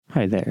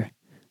Hi there,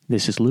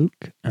 this is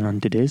Luke, and on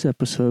today's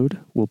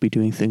episode, we'll be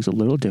doing things a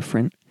little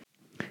different.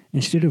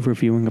 Instead of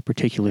reviewing a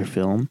particular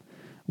film,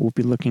 we'll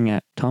be looking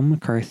at Tom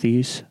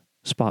McCarthy's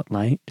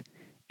Spotlight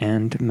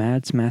and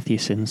Mads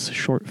Matthiesen's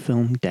short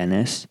film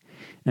Dennis,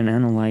 and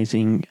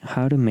analyzing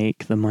how to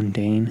make the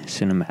mundane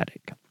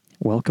cinematic.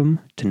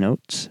 Welcome to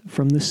Notes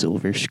from the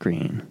Silver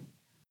Screen.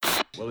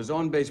 Well, his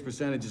on-base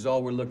percentage is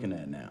all we're looking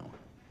at now.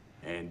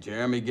 And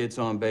Jeremy gets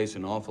on base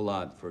an awful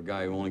lot for a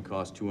guy who only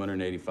costs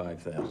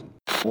 $285,000.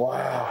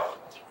 Wow.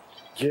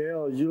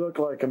 Gail, you look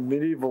like a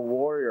medieval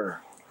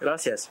warrior.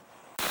 Gracias.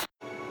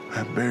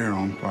 That bear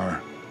on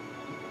fire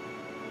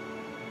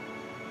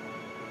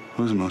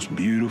was the most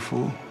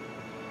beautiful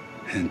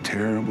and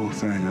terrible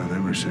thing I've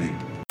ever seen.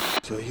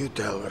 So you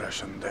tell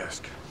Russian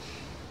desk,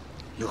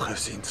 you have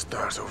seen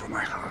stars over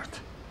my heart.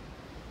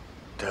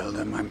 Tell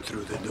them I'm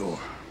through the door.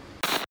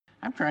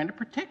 I'm trying to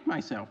protect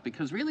myself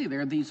because really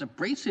there are these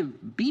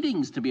abrasive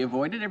beatings to be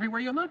avoided everywhere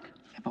you look.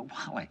 Yeah, but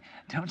Wally,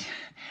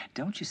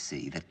 don't you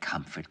see that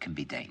comfort can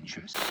be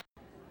dangerous?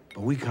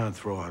 But we can't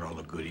throw out all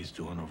the goodies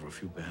doing over a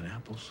few bad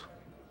apples.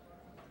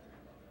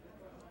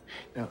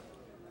 Now,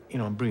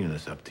 I'm bringing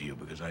this up to you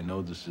because I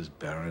know this is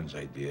Baron's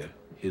idea,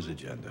 his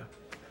agenda.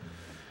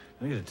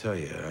 I gotta tell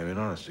you,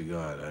 honest to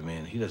God,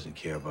 he doesn't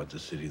care about the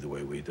city the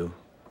way we do.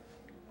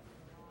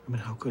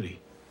 How could he?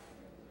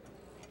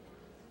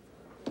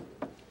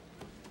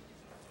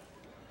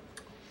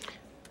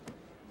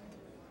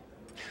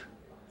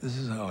 This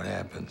is how it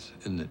happens,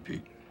 isn't it,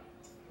 Pete?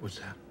 What's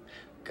that?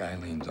 Guy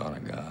leans on a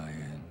guy,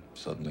 and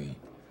suddenly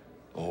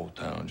the whole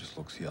town just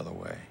looks the other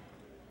way.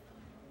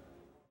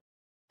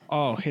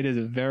 Oh, it is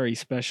a very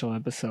special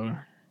episode.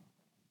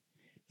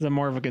 It's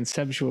more of a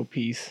conceptual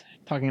piece,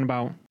 talking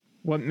about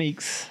what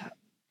makes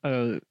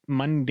a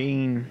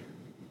mundane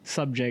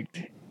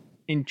subject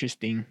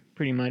interesting,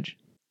 pretty much.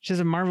 It's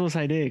just a marvelous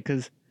idea,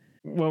 because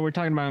what we're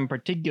talking about in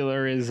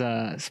particular is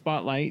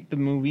Spotlight, the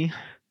movie,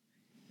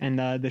 and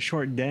the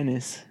short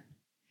Dennis.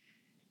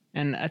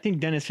 And I think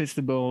Dennis fits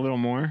the bill a little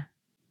more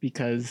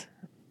because,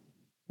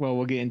 well,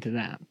 we'll get into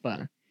that.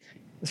 But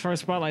as far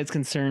as Spotlight's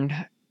concerned,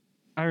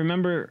 I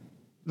remember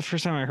the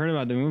first time I heard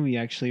about the movie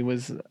actually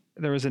was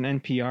there was an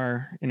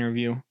NPR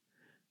interview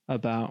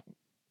about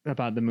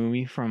the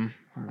movie from,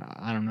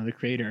 I don't know, the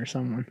creator or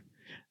someone.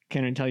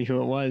 Can't tell you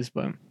who it was,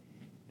 but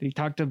he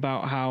talked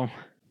about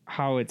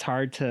how it's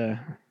hard to,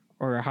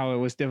 or how it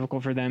was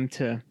difficult for them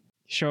to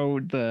show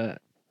the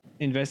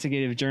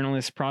investigative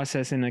journalist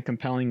process in a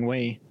compelling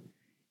way,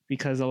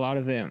 because a lot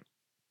of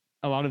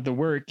the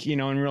work, in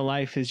real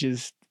life is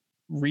just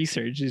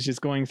research, is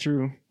just going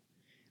through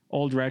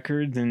old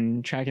records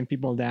and tracking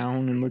people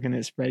down and looking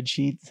at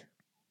spreadsheets.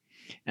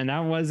 And that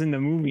was in the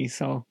movie.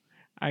 So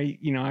I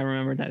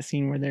remember that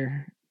scene where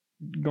they're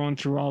going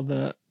through all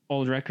the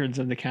old records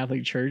of the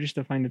Catholic Church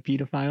to find the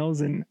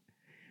pedophiles.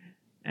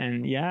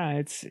 And yeah,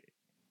 it's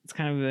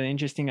kind of an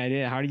interesting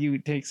idea. How do you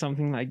take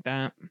something like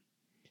that,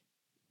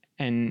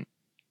 and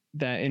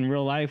that in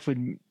real life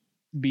would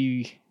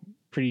be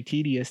pretty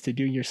tedious to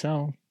do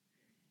yourself,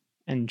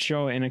 and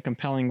show it in a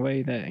compelling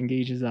way that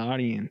engages the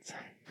audience?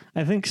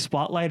 I think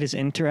Spotlight is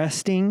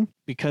interesting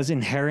because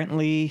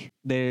inherently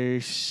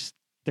there's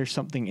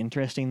something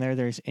interesting there.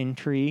 There's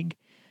intrigue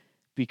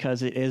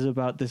because it is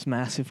about this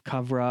massive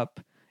cover-up.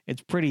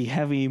 It's pretty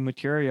heavy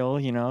material,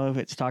 if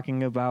it's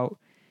talking about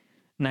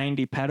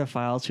 90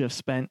 pedophiles who have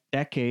spent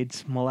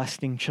decades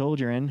molesting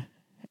children,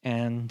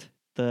 and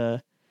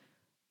the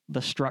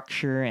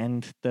structure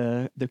and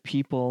the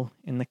people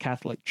in the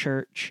Catholic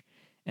Church,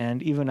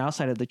 and even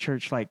outside of the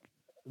church, like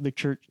the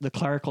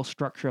clerical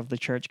structure of the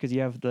church, because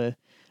you have the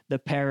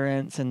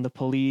parents and the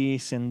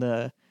police and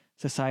the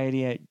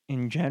society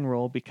in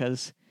general,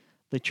 because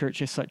the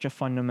church is such a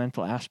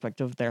fundamental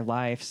aspect of their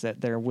lives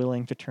that they're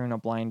willing to turn a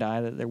blind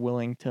eye, that they're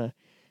willing to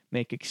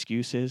make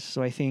excuses.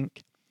 So I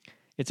think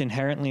it's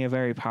inherently a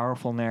very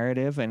powerful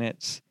narrative, and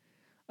it's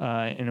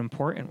an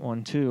important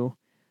one too.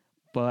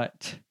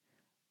 But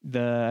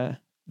the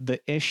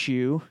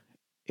issue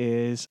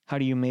is, how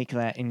do you make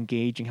that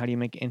engaging? How do you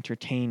make it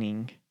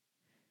entertaining?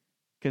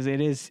 Because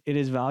it is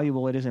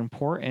valuable, it is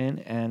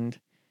important, and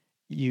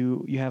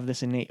you have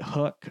this innate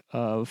hook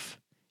of,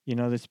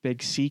 this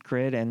big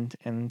secret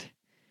and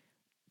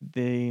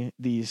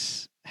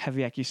these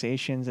heavy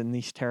accusations and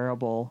these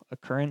terrible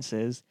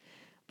occurrences.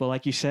 But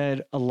like you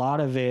said, a lot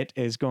of it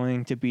is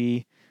going to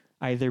be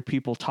either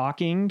people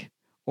talking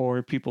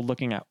or people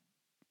looking at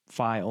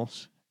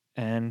files,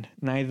 and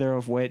neither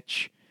of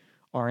which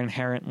are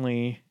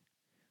inherently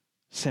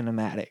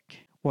cinematic.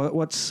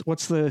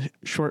 What's the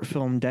short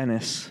film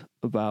Dennis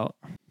about?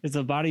 It's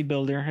a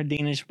bodybuilder, a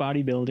Danish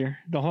bodybuilder.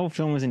 The whole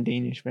film is in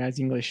Danish, but has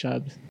English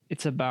subs.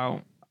 It's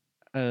about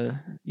a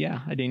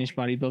Danish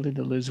bodybuilder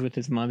that lives with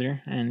his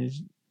mother and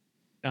is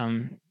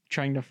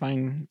trying to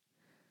find.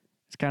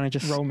 It's kind of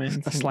just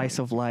romance, a slice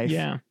of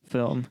life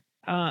film.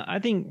 I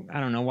think,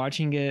 I don't know,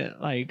 watching it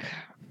like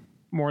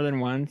more than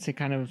once, it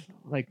kind of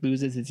like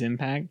loses its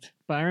impact.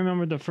 But I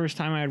remember the first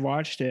time I had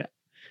watched it,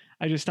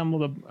 I just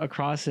stumbled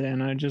across it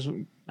and I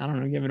don't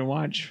know, give it a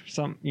watch.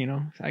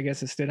 I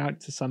guess it stood out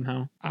to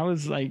somehow. I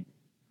was like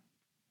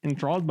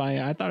enthralled by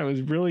it. I thought it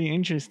was really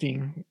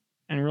interesting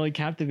and really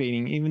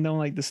captivating, even though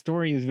like the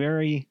story is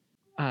very,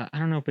 I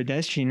don't know,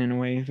 pedestrian in a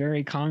way,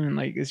 very common.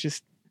 Like it's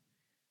just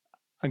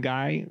a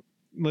guy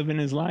living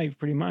his life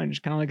pretty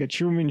much, kind of like a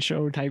Truman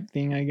Show type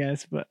thing, I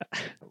guess. But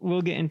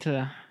we'll get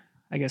into,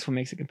 I guess, what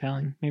makes it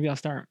compelling. Maybe I'll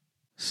start.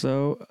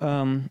 So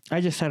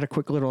I just had a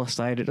quick little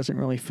aside. It doesn't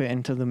really fit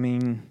into the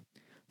main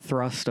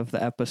thrust of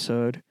the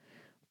episode,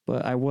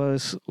 but I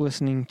was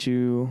listening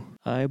to,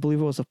 I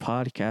believe it was a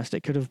podcast.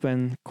 It could have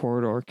been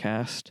Corridor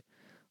Cast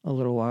a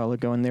little while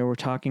ago, and they were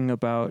talking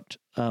about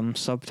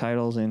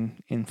subtitles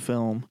in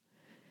film.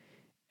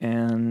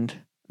 And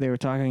they were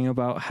talking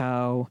about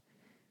how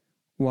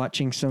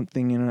watching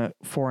something in a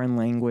foreign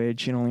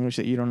language, in a language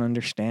that you don't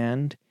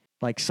understand,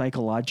 like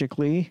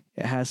psychologically,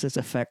 it has this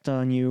effect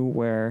on you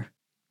where,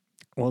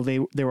 well, they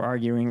were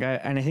arguing,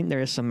 and I think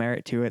there is some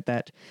merit to it,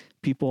 that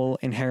people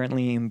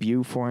inherently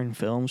imbue foreign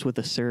films with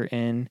a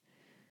certain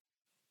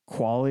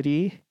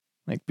quality,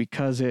 like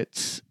because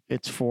it's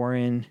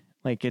foreign,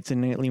 like it's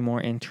innately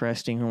more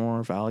interesting and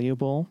more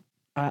valuable.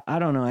 I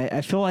don't know.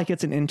 I feel like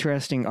it's an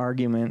interesting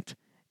argument,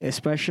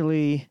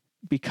 especially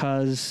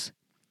because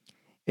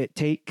it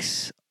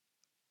takes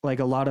like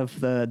a lot of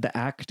the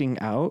acting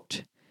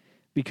out,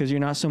 because you're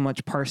not so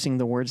much parsing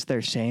the words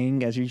they're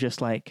saying as you're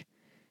just like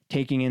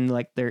taking in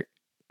like their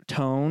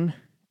tone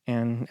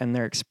and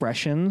their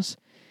expressions.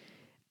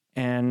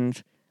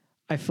 And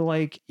I feel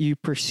like you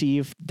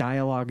perceive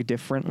dialogue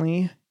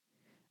differently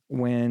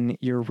when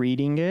you're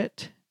reading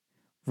it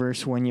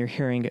versus when you're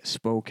hearing it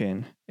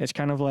spoken. It's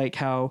kind of like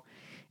how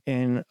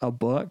in a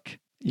book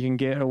you can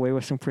get away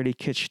with some pretty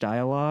kitsch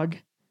dialogue,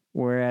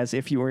 whereas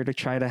if you were to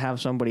try to have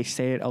somebody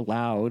say it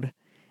aloud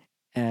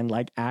and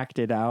like act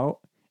it out,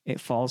 it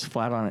falls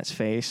flat on its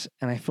face.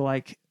 And I feel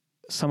like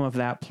some of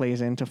that plays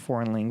into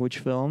foreign language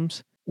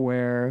films,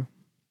 where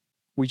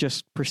we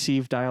just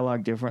perceive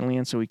dialogue differently,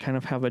 and so we kind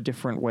of have a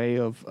different way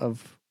of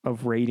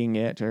rating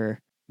it,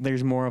 or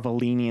there's more of a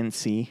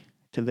leniency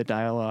to the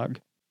dialogue.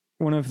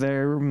 One of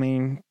their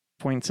main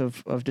points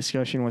of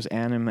discussion was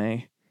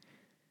anime,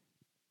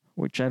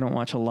 which I don't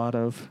watch a lot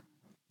of,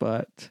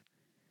 but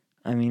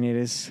I mean, it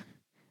is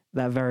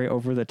that very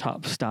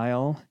over-the-top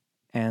style,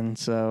 and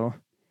so,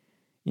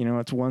 you know,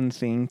 it's one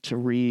thing to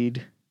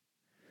read,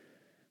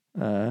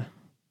 I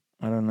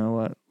don't know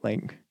what,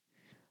 like,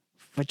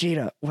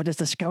 Vegeta, what does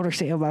the scouter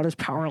say about his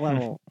power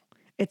level?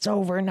 It's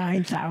over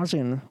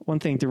 9,000. One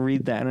thing to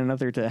read that, and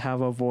another to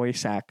have a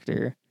voice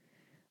actor,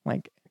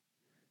 like,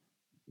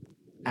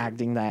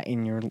 acting that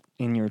in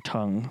your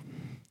tongue.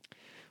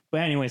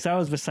 But anyways, that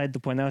was beside the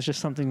point. That was just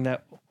something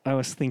that I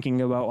was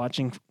thinking about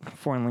watching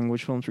foreign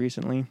language films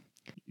recently.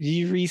 Did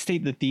you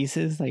restate the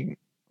thesis? Like,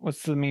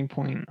 what's the main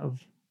point of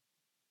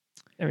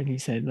everything you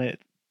said?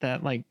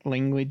 That like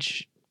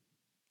language,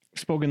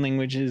 spoken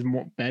language is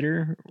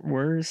better,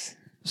 worse?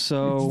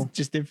 So it's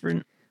just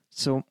different.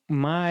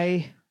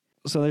 I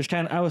was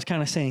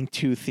kind of saying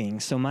two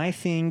things. So my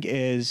thing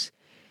is,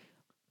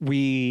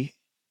 we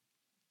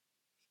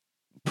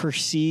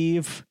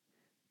perceive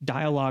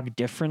dialogue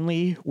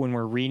differently when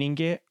we're reading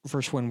it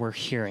versus when we're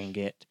hearing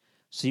it.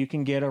 So you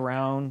can get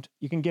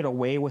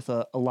away with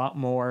a lot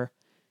more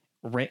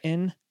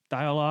written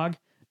dialogue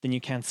than you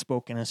can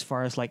spoken, as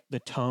far as like the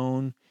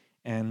tone,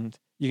 and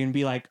you can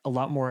be like a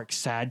lot more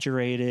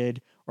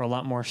exaggerated or a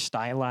lot more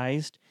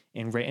stylized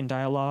in written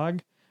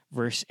dialogue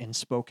versus in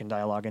spoken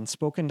dialogue. In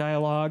spoken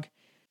dialogue,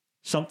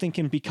 something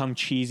can become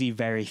cheesy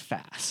very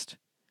fast,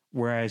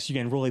 whereas you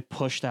can really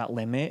push that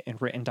limit in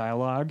written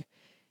dialogue.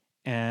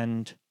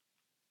 And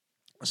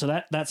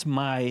so that's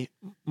my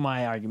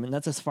argument.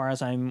 That's as far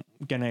as I'm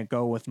going to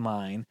go with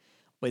mine.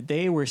 But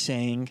they were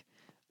saying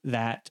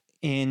that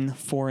in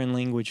foreign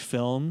language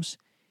films,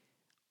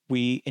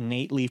 we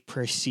innately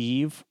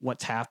perceive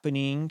what's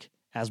happening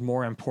as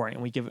more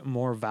important. We give it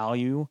more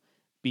value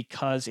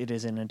because it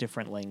is in a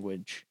different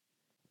language.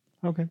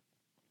 Okay.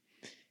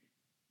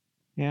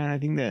 Yeah, I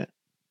think that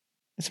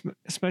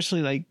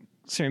especially like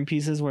certain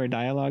pieces where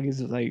dialogue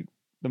is like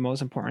the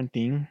most important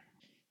thing,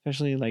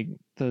 especially like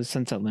the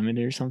Sunset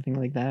Limited or something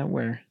like that,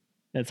 where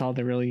that's all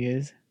there really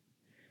is.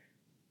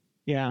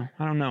 Yeah,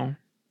 I don't know.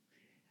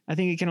 I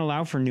think it can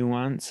allow for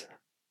nuance,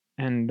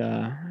 and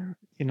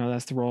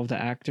that's the role of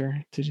the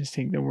actor, to just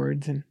take the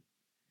words and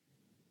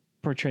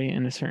portray it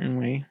in a certain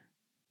way.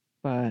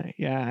 But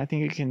yeah, I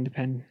think it can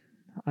depend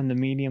on the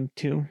medium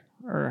too,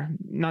 or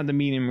not the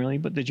medium really,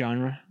 but the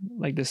genre,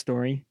 like the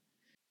story,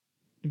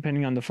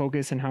 depending on the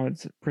focus and how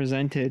it's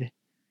presented.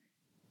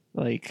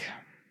 Like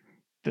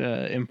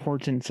the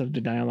importance of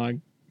the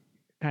dialogue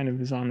kind of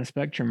is on a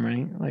spectrum,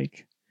 right?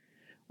 Like,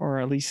 or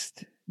at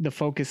least the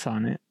focus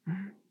on it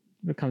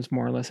becomes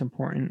more or less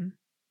important.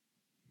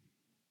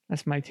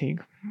 That's my take.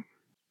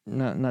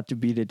 Not to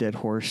beat a dead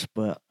horse,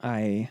 but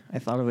I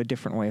thought of a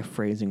different way of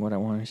phrasing what I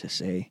wanted to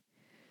say.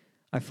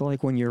 I feel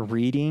like when you're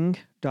reading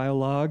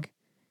dialogue,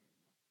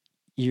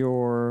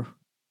 you're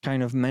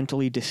kind of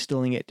mentally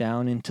distilling it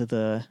down into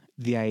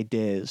the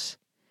ideas.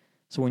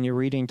 So when you're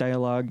reading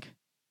dialogue,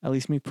 at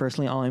least me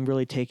personally, all I'm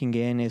really taking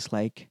in is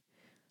like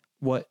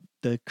what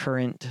the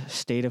current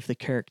state of the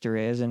character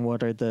is and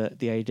what are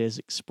the ideas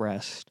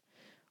expressed.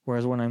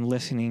 Whereas when I'm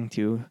listening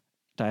to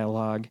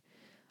dialogue,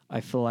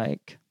 I feel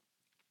like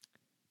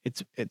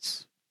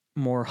it's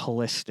more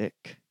holistic.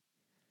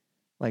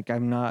 Like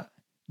I'm not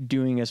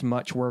doing as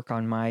much work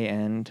on my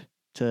end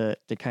to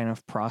kind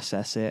of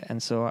process it.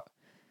 And so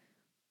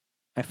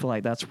I feel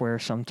like that's where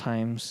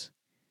sometimes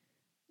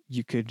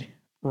you could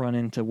run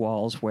into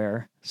walls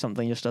where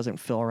something just doesn't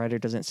feel right or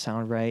doesn't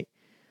sound right.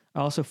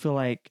 I also feel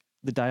like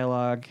the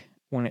dialogue,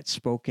 when it's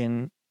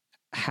spoken,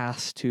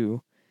 has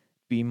to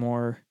be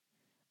more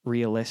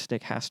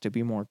realistic, has to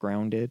be more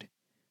grounded.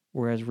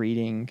 Whereas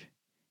reading,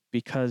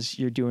 because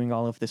you're doing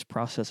all of this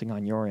processing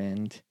on your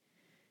end,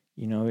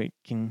 you know, it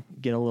can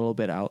get a little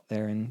bit out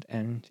there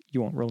and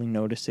you won't really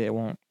notice it. It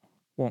won't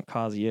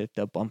cause you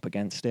to bump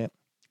against it.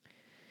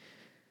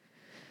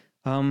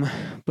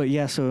 But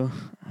yeah, so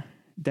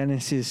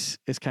Dennis is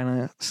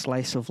kind of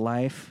slice of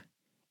life,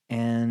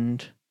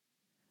 and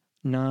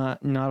not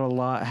a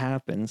lot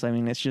happens. I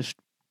mean, it's just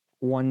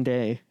one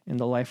day in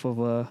the life of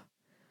a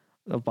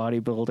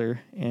bodybuilder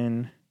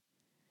in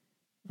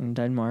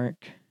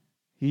Denmark.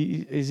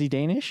 Is he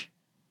Danish?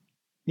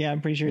 Yeah,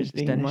 I'm pretty sure it's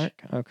Danish.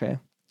 Denmark? Okay.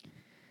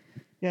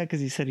 Yeah,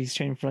 because he said he's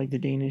training for like the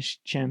Danish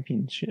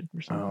championship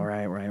or something. Oh,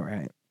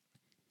 right.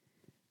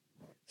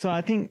 So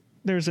I think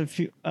there's a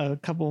few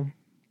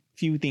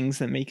things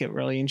that make it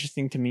really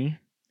interesting to me,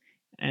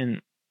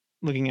 and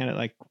looking at it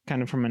like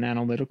kind of from an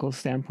analytical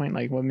standpoint,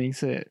 like what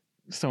makes it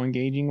so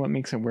engaging, what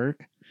makes it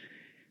work.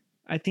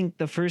 I think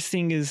the first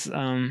thing is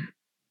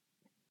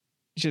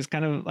just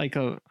kind of like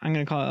I'm going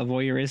to call it a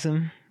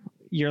voyeurism.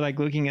 You're like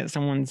looking at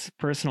someone's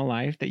personal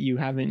life that you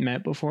haven't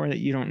met before, that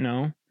you don't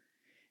know,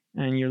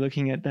 and you're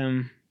looking at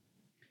them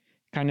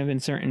kind of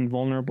in certain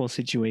vulnerable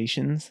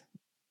situations,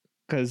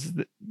 because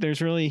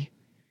there's really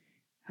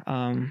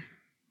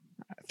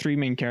three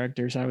main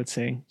characters, I would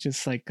say,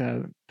 just like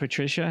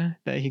Patricia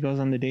that he goes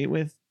on the date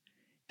with,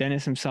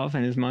 Dennis himself,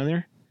 and his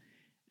mother.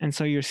 And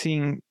so you're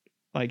seeing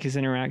like his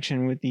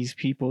interaction with these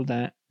people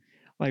that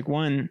like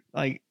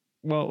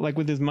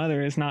with his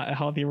mother, it's not a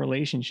healthy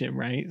relationship,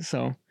 right?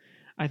 So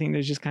I think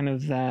there's just kind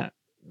of that,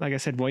 like I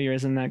said,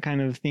 voyeurism, that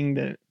kind of thing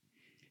that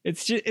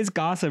it's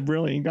gossip,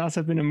 really,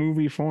 gossip in a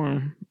movie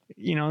form.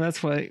 You know,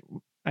 that's what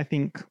I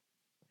think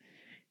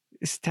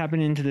is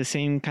tapping into the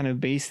same kind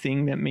of base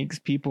thing that makes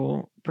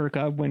people perk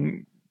up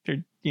when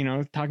they're, you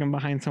know, talking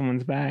behind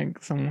someone's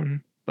back,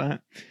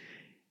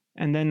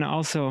 and then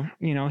also,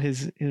 you know,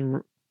 his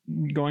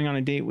going on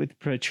a date with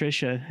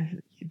Patricia,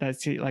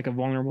 that's like a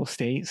vulnerable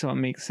state. So it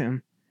makes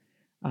him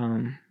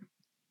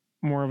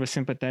more of a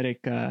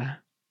sympathetic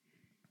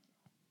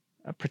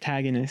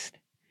protagonist.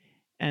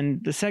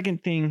 And the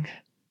second thing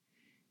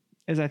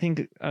is, I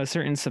think, a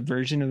certain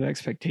subversion of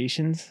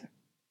expectations,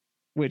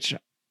 which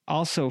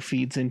also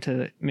feeds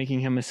into making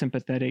him a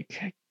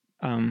sympathetic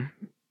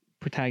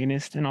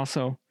protagonist, and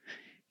also,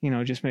 you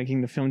know, just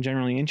making the film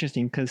generally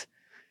interesting, because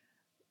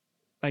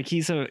like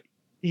he's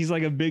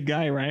like a big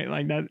guy, right?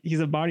 Like that, he's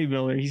a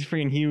bodybuilder, he's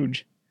freaking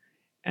huge.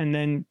 And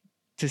then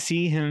to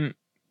see him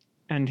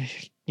and,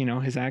 you know,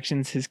 his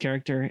actions, his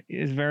character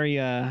is very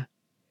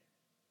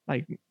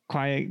like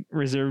quiet,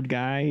 reserved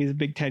guy. He's a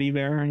big teddy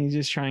bear, and he's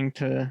just trying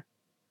to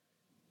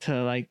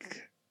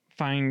like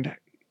find,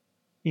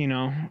 you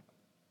know,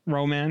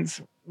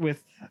 romance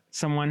with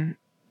someone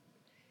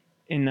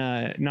in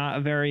not a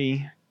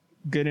very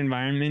good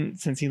environment,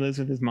 since he lives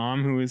with his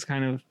mom, who is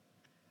kind of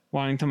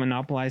wanting to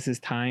monopolize his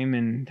time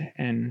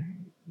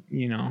and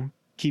you know,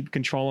 keep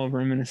control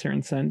over him in a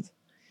certain sense.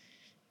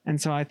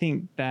 And so I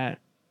think that,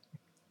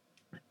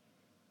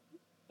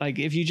 like,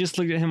 if you just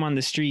looked at him on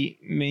the street,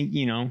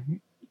 you know,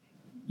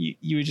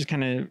 you would just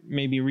kind of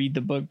maybe read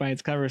the book by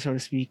its cover, so to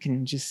speak,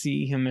 and just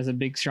see him as a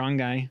big, strong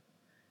guy.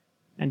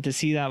 And to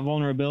see that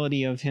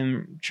vulnerability of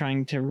him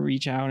trying to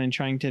reach out and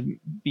trying to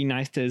be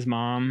nice to his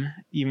mom,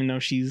 even though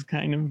she's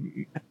kind of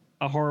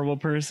a horrible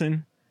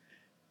person,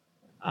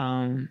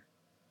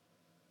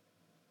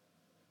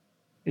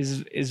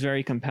 is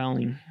very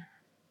compelling.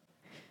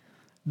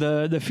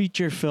 The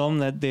feature film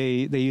that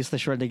they used the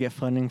short to get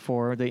funding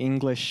for, the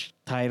English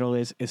title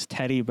is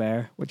Teddy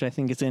Bear, which I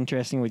think is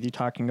interesting with you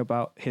talking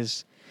about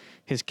his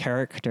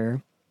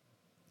character,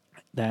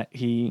 that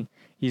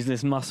he's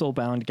this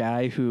muscle-bound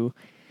guy who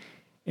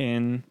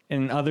in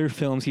other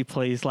films he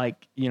plays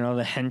like, you know,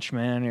 the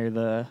henchman or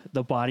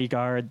the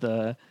bodyguard,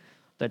 the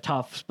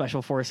tough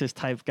special forces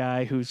type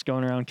guy who's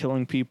going around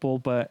killing people.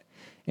 But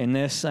in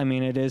this, I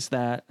mean, it is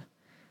that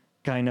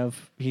kind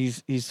of,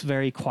 he's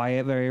very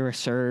quiet, very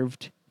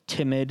reserved,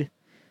 timid.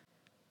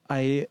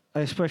 I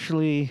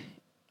especially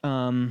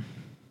it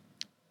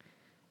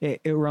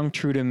rung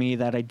true to me,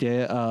 that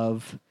idea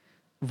of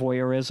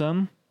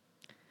voyeurism.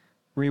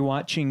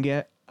 Rewatching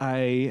it,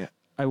 I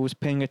was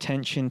paying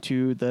attention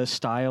to the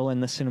style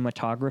and the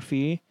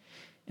cinematography,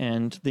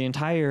 and the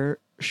entire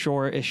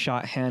short is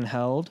shot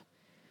handheld.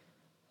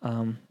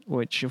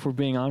 which, if we're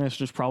being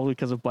honest, is probably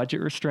because of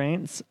budget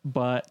restraints,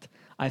 but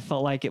I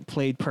felt like it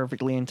played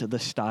perfectly into the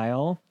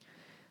style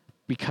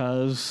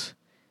because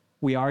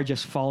we are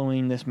just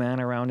following this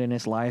man around in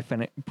his life,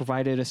 and it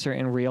provided a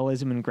certain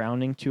realism and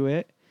grounding to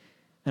it.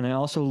 And I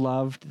also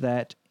loved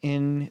that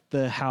in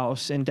the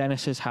house, in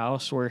Dennis's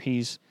house, where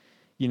he's,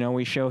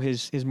 we show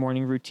his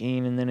morning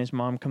routine and then his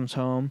mom comes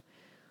home,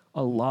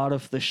 a lot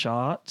of the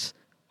shots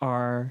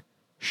are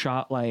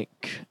shot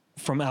like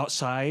from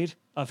outside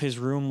of his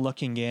room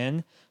looking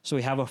in. So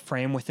we have a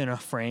frame within a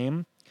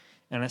frame,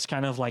 and it's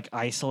kind of like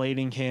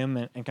isolating him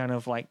and kind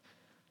of like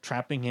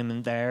trapping him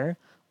in there.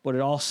 But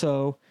it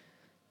also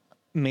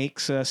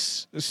makes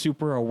us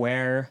super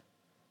aware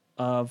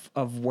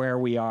of where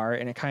we are,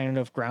 and it kind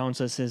of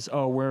grounds us as,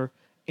 we're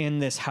in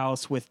this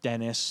house with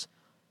Dennis.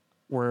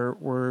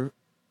 We're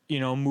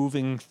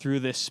moving through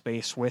this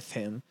space with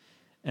him.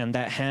 And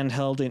that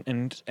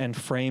handheld and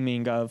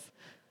framing of,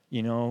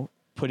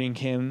 putting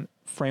him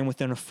frame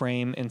within a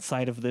frame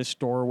inside of this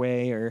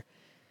doorway or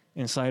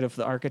inside of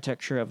the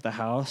architecture of the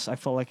house, I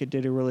felt like it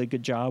did a really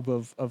good job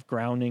of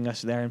grounding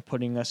us there and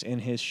putting us in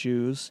his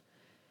shoes.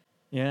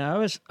 Yeah,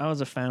 I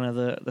was a fan of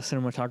the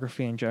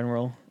cinematography in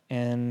general.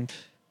 And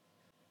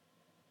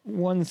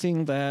one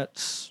thing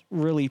that's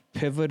really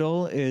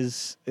pivotal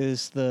is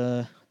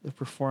the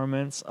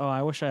performance. Oh,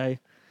 I wish I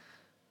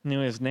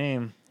knew his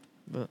name.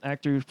 The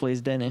actor who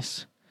plays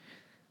Dennis.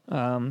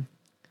 Because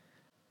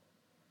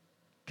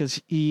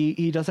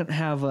he doesn't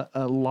have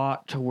a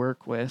lot to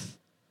work with.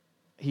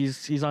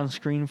 He's on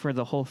screen for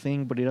the whole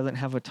thing, but he doesn't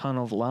have a ton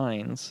of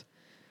lines.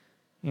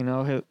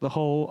 The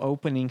whole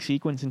opening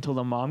sequence until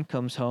the mom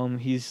comes home,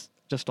 he's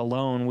just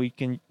alone.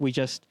 We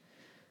just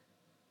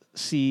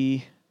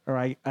see, or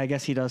I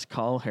guess he does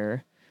call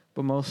her,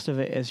 but most of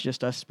it is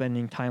just us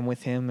spending time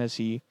with him as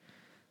he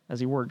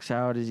works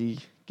out, as he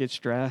gets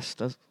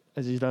dressed, as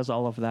he does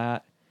all of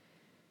that.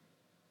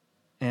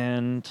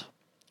 And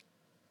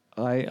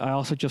I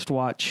also just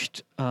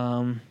watched,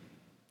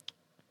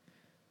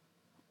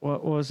 what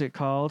was it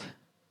called?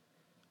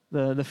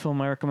 The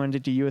film I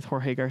recommended to you with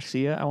Jorge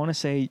Garcia. I want to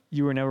say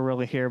You Were Never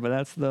Really Here, but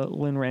that's the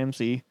Lynn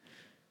Ramsey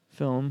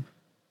film.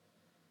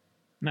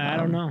 Nah, I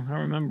don't know. I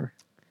don't remember.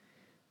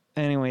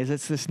 Anyways,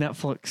 it's this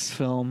Netflix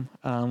film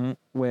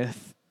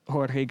with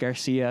Jorge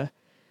Garcia,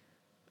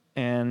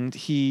 and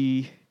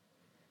he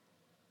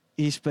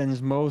spends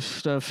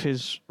most of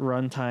his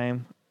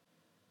runtime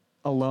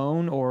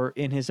alone or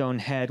in his own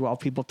head while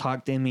people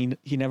talk to him.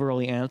 He never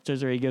really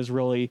answers, or he gives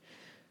really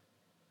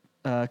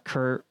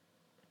curt,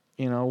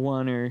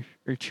 one or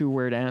two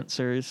word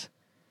answers.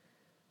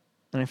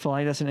 And I feel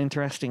like that's an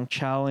interesting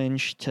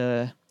challenge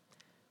to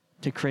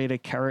create a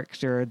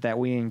character that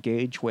we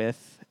engage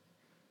with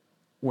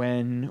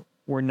when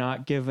we're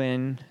not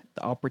given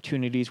the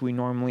opportunities we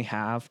normally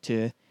have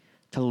to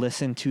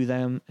listen to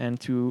them and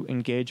to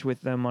engage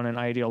with them on an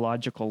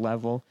ideological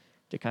level,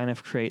 to kind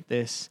of create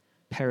this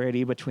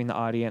parity between the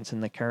audience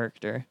and the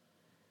character.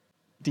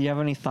 Do you have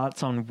any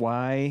thoughts on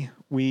why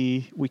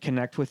we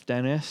connect with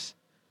Dennis?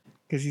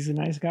 Because he's a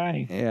nice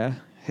guy. Yeah,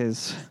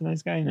 he's a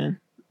nice guy, man.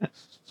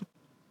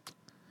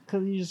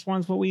 Because he just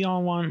wants what we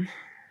all want.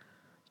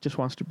 Just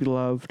wants to be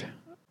loved.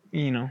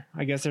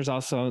 I guess there's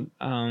also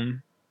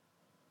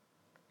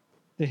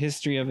the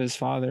history of his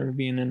father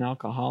being an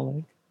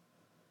alcoholic.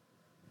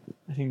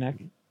 I think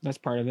that's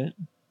part of it.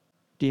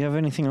 Do you have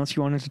anything else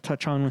you wanted to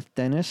touch on with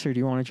Dennis, or do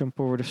you want to jump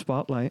over to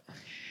Spotlight?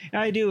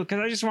 I do, because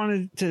I just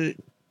wanted to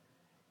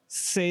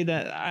say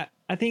that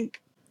I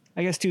think,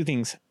 I guess, two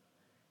things.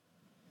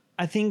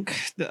 I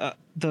think the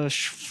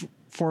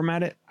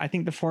format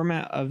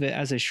of it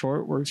as a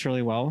short works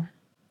really well.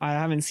 I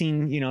haven't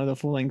seen, the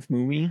full-length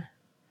movie.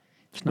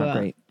 It's not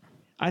great.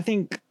 I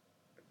think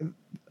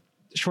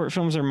short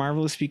films are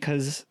marvelous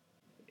because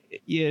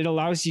it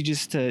allows you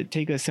just to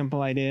take a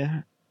simple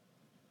idea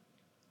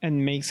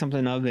and make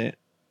something of it.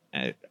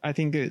 I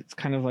think it's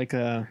kind of like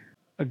a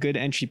good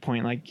entry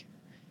point. Like,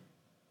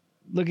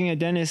 looking at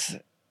Dennis,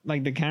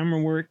 like the camera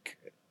work,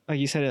 like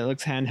you said, it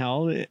looks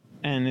handheld,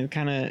 and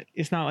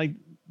it's not like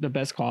the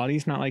best quality.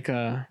 It's not like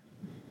a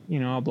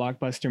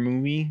blockbuster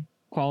movie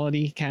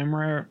quality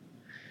camera,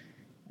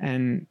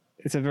 and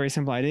it's a very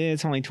simple idea.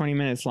 It's only 20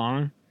 minutes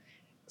long.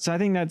 So I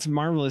think that's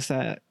marvelous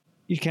that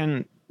you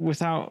can,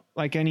 without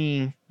like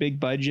any big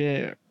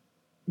budget,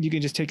 you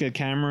can just take a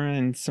camera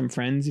and some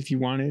friends if you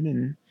wanted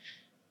and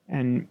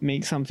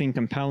make something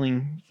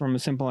compelling from a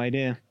simple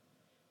idea.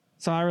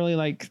 So I really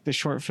like the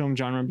short film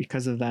genre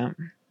because of that.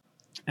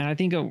 And I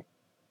think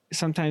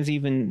sometimes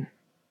even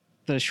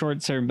the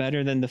shorts are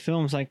better than the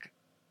films. Like,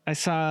 I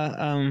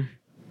saw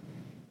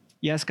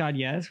Yes, God,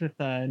 Yes with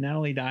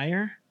Natalie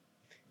Dyer.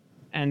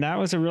 And that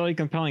was a really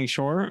compelling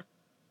short.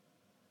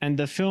 And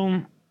the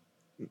film,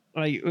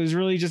 like, it was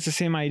really just the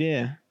same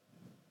idea.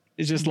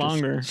 It's just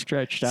longer.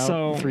 Stretched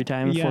out 4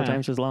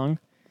 times as long.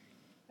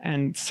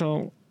 And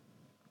so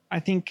I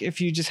think if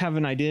you just have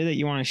an idea that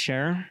you want to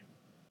share,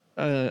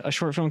 a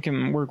short film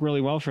can work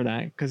really well for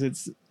that, because it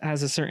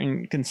has a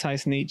certain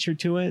concise nature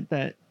to it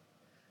that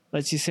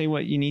lets you say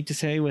what you need to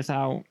say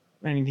without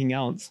anything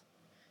else.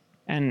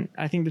 And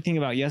I think the thing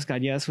about Yes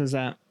God Yes was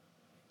that,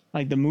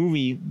 like, the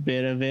movie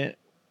bit of it,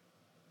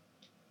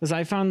 because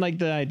I found like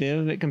the idea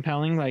of it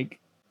compelling, like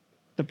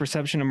the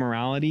perception of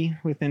morality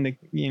within the,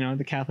 you know,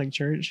 the Catholic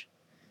Church.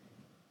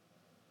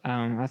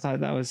 I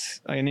thought that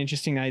was like an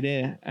interesting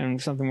idea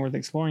and something worth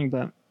exploring.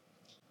 But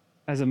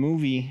as a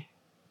movie,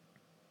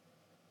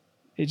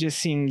 it just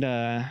seemed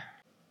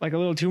like a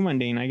little too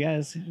mundane, I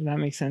guess, if that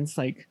makes sense.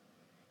 Like,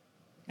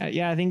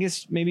 yeah, I think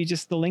it's maybe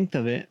just the length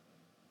of it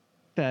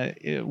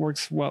that it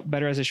works well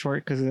better as a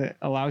short, because it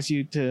allows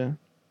you to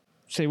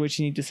say what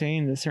you need to say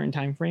in a certain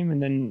time frame,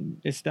 and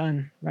then it's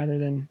done, rather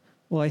than.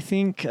 Well, I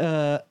think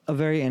a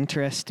very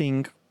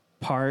interesting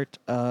part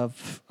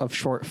of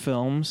short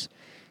films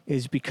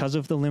is because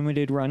of the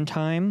limited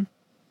runtime,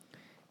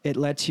 it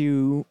lets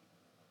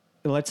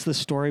the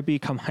story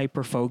become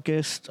hyper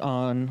focused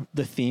on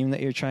the theme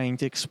that you're trying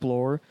to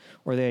explore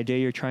or the idea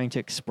you're trying to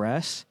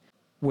express,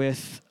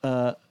 with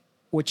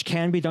which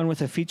can be done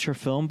with a feature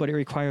film, but it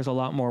requires a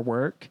lot more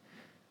work,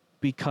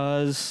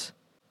 because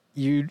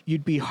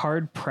you'd be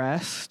hard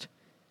pressed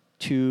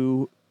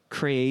to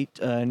create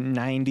a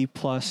 90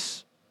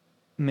 plus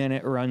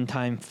minute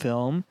runtime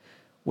film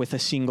with a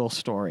single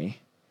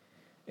story.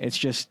 It's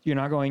just, you're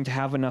not going to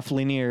have enough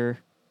linear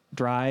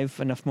drive,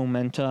 enough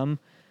momentum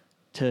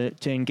to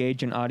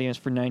engage an audience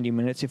for 90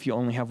 minutes if you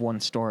only have one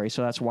story.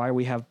 So that's why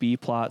we have B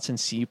plots and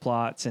C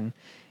plots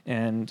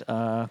and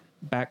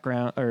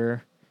background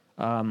or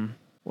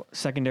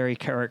secondary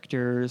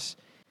characters.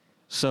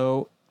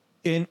 So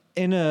in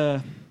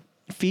a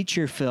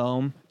feature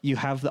film, you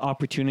have the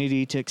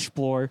opportunity to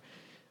explore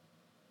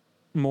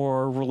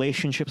more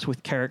relationships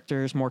with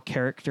characters, more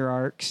character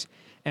arcs.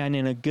 And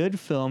in a good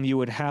film, you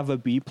would have a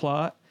B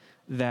plot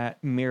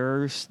that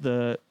mirrors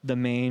the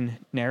main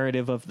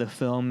narrative of the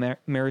film,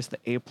 mirrors the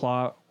A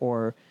plot,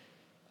 or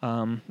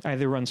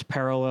either runs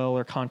parallel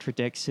or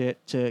contradicts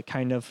it to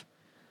kind of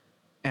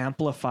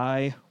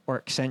amplify or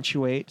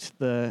accentuate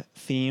the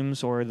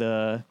themes or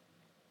the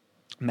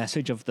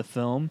message of the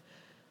film.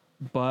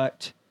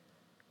 But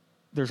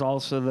there's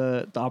also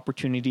the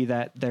opportunity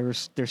that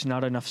there's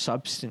not enough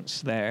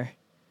substance there,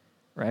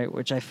 right?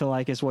 Which I feel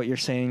like is what you're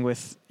saying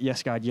with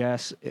Yes God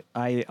Yes.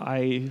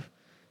 I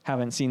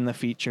haven't seen the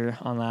feature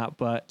on that,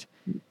 but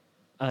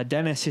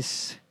Dennis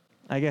is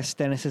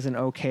an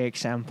okay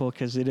example,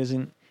 because it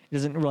doesn't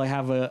really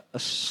have a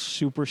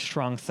super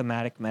strong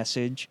thematic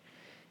message.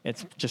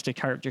 It's just a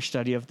character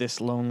study of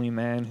this lonely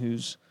man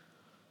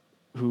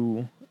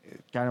who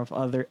kind of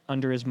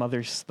under his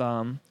mother's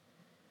thumb.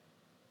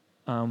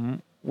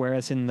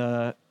 Whereas in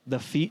the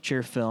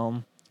feature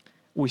film,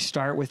 we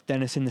start with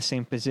Dennis in the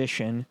same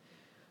position,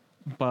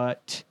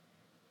 but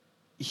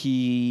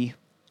he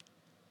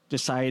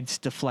decides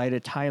to fly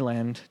to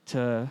Thailand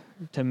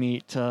to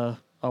meet a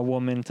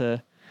woman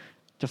to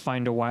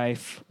find a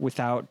wife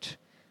without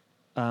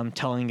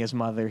telling his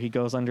mother. He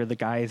goes under the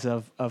guise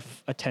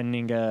of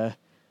attending a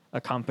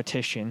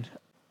competition,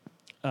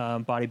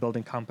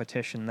 bodybuilding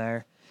competition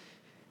there.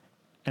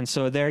 And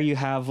so there you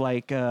have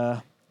like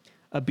a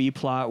B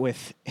plot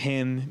with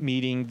him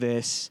meeting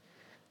this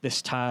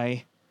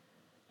Thai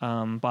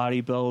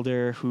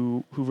bodybuilder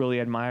who really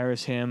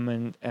admires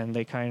him, and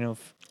they kind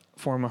of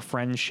form a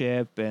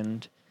friendship,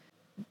 and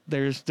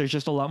there's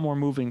just a lot more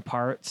moving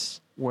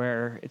parts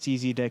where it's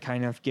easy to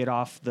kind of get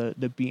off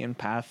the beaten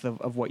path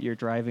of what you're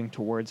driving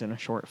towards in a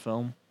short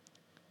film.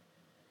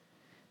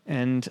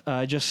 And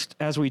just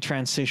as we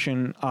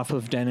transition off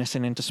of Dennis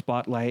and into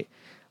Spotlight,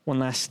 one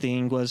last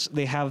thing was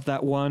they have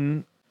that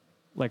one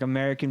like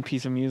American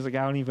piece of music.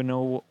 I don't even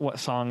know what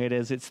song it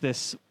is. It's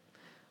this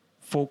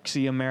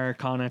folksy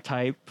Americana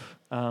type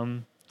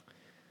Bob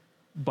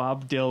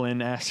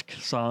Dylan-esque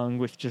song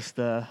with just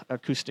the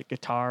acoustic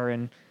guitar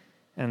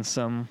and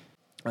some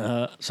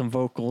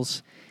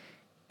vocals.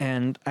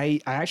 And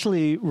I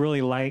actually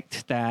really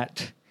liked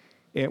that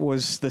it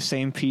was the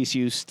same piece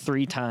used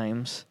 3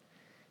 times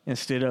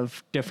instead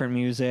of different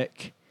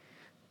music,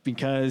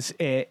 because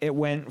it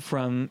went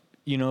from,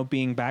 you know,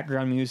 being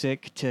background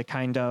music to it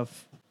kind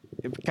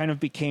of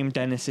became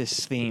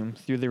Dennis's theme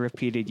through the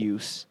repeated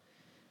use.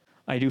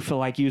 I do feel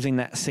like using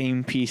that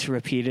same piece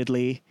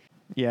repeatedly.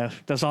 Yeah,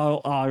 that's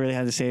all I really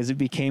had to say, is it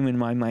became in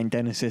my mind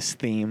Dennis's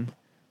theme.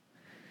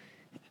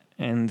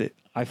 And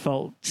I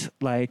felt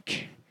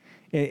like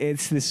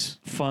it's this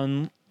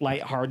fun,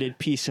 lighthearted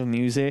piece of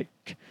music,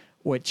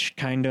 which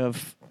kind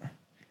of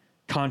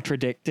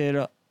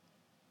contradicted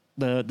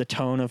the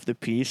tone of the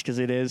piece, because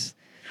it is,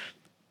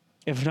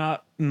 if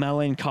not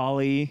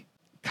melancholy,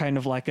 kind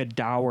of like a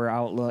dour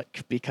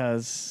outlook,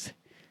 because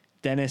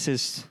Dennis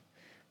is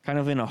kind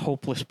of in a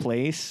hopeless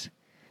place.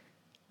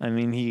 I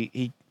mean,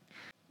 he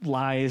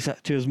lies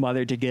to his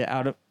mother to get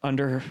out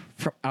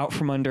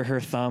from under her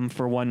thumb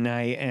for one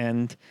night,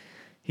 and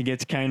he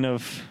gets kind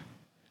of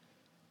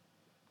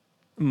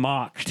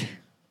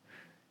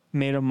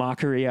made a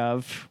mockery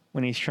of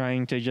when he's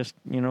trying to just,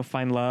 you know,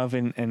 find love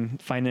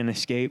and find an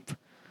escape,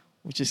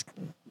 which is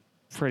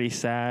pretty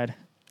sad.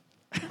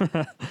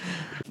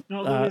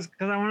 No, because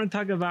I want to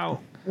talk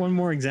about one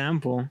more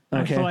example.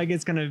 Okay. I feel like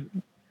it's going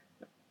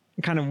to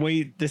kind of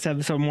weight this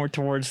episode more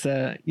towards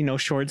the,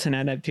 shorts and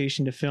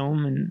adaptation to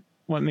film and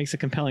what makes a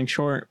compelling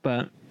short.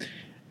 But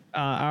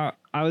I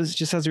was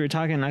just, as we were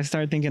talking, I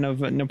started thinking of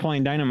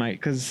Napoleon Dynamite,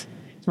 because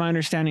it's my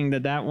understanding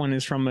that one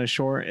is from a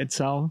short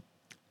itself.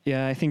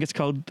 Yeah, I think it's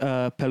called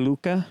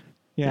Peluca.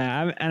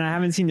 Yeah, I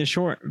haven't seen the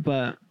short,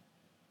 but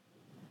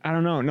I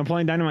don't know.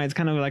 Napoleon Dynamite is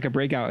kind of like a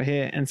breakout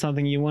hit and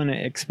something you wouldn't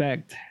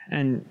expect.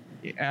 And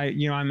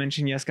I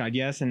mentioned Yes God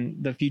Yes,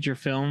 and the feature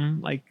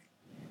film, like,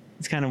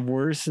 it's kind of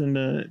worse than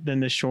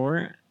the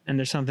short, and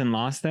there's something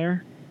lost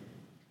there.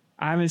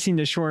 I haven't seen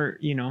the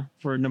short,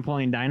 for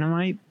Napoleon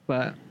Dynamite,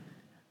 but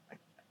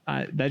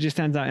that just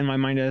stands out in my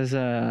mind as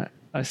a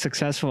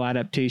successful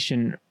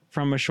adaptation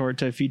from a short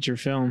to a feature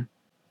film.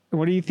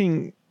 What do you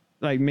think,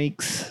 like,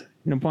 makes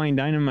Napoleon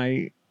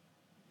Dynamite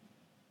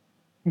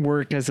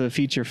work as a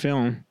feature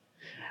film?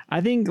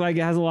 I think, like,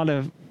 it has a lot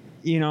of,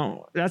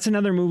 that's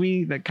another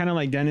movie that kind of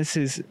like Dennis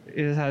is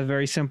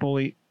very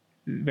simply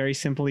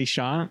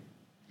shot.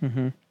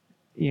 Mm-hmm.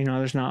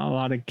 There's not a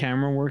lot of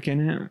camera work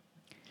in it,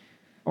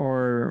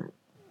 or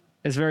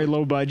it's very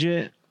low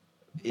budget,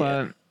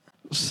 but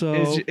so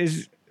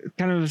it's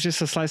kind of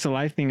just a slice of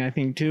life thing, I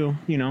think, too,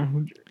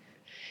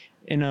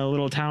 in a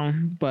little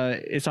town, but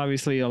it's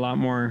obviously a lot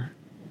more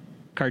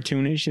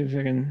cartoonish, if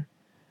I can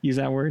use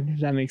that word,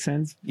 if that makes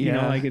sense.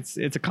 Yeah. Like it's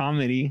a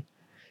comedy,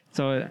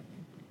 so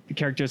the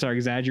characters are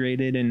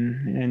exaggerated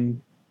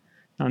and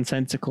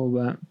nonsensical,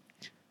 but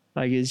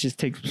like it just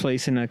takes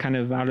place in a kind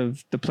of out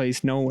of the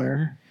place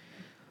nowhere.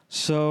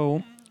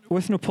 So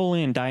with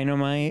Napoleon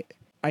Dynamite,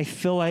 I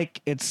feel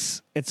like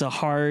it's a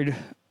hard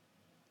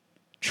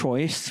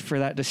choice for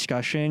that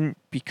discussion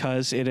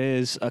because it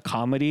is a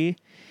comedy,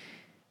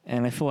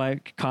 and I feel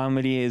like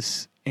comedy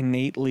is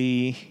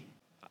innately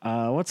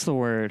what's the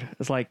word?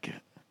 It's like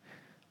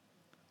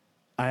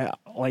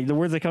the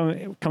word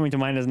that coming to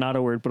mind is not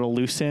a word, but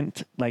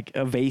elucent, like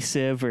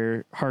evasive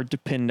or hard to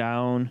pin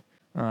down.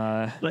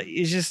 Like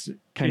it's just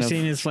you're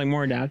saying it's like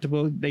more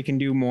adaptable. They can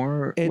do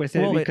more with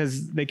it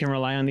because they can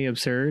rely on the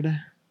absurd.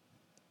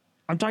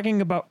 I'm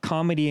talking about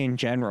comedy in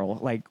general.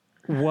 Like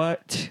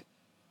what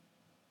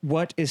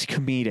is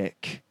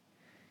comedic?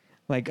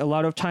 Like a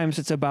lot of times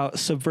it's about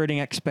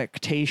subverting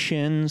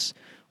expectations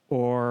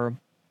or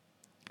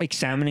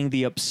examining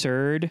the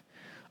absurd.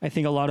 I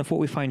think a lot of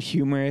what we find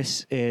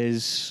humorous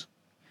is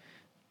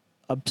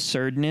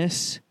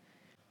absurdness.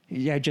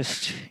 Yeah,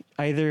 just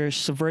either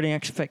subverting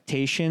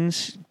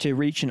expectations to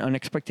reach an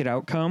unexpected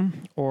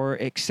outcome or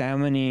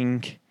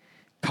examining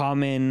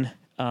common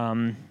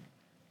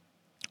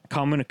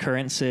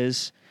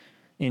occurrences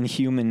in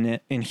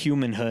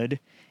humanhood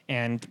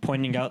and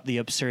pointing out the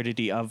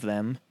absurdity of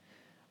them.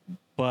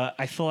 But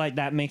I feel like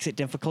that makes it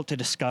difficult to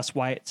discuss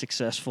why it's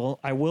successful.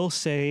 I will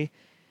say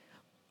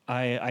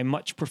I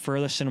much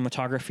prefer the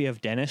cinematography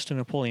of Dennis to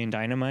Napoleon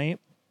Dynamite,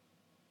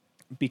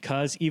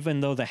 because even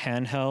though the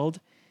handheld,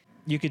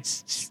 you could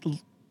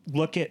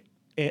look at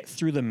it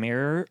through the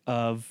mirror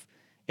of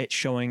it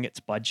showing its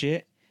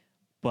budget.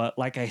 But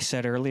like I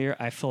said earlier,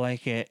 I feel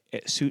like it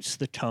suits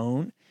the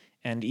tone.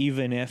 And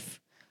even if,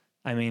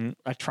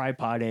 a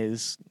tripod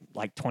is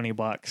like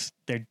 $20,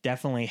 they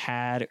definitely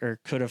had or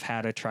could have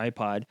had a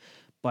tripod.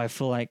 But I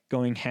feel like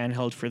going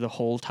handheld for the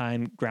whole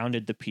time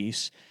grounded the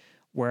piece.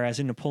 Whereas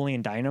in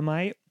Napoleon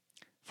Dynamite,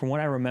 from what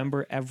I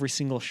remember, every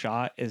single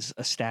shot is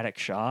a static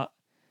shot.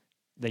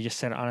 They just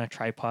set it on a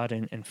tripod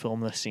and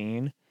film the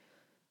scene,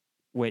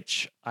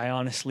 which I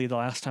honestly, the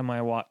last time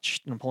I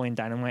watched Napoleon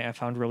Dynamite, I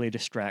found really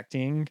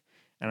distracting.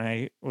 And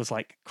I was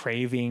like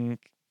craving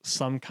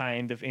some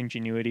kind of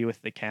ingenuity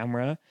with the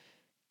camera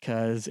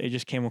because it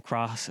just came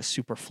across as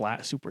super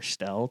flat, super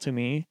still to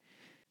me.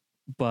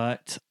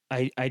 But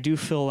I do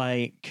feel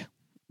like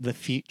the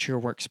feature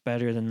works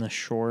better than the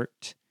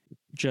short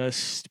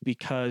just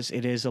because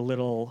it is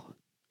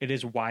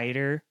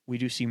wider. We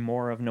do see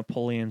more of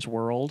Napoleon's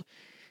world.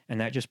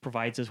 And that just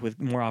provides us with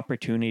more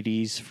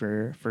opportunities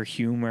for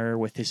humor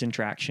with his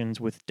interactions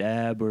with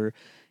Deb or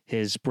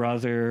his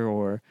brother,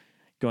 or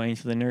going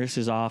to the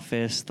nurse's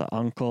office, the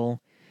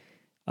uncle,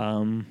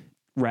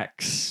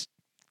 Rex,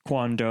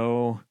 Kwon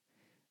Do.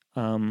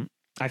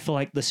 I feel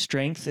like the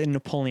strength in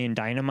Napoleon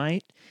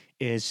Dynamite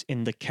is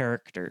in the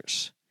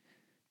characters,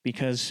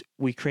 because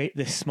we create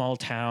this small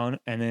town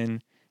and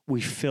then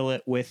we fill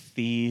it with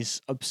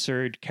these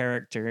absurd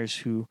characters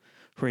who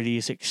are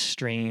these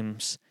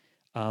extremes.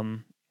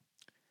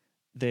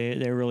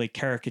 They're really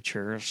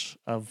caricatures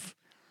of,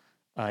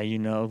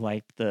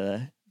 like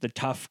the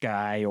tough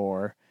guy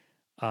or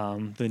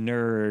the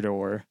nerd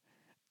or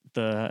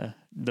the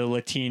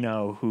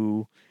Latino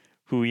who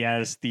he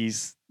has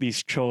these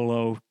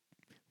cholo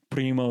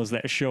primos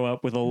that show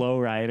up with a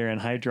lowrider and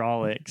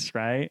hydraulics,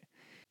 right?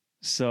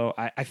 So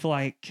I feel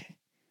like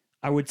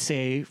I would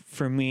say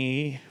for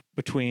me,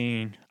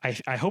 between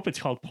I hope it's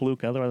called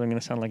Peluca, otherwise I'm going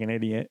to sound like an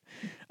idiot,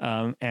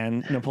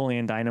 and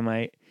Napoleon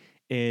Dynamite,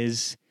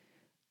 is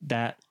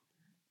that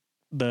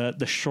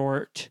the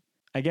short,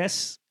 I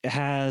guess it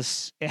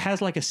has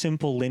like a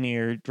simple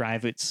linear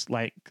drive. It's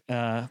like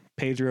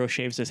Pedro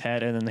shaves his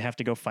head and then they have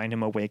to go find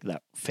him a wig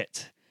that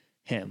fits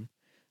him.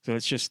 So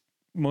it's just,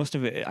 most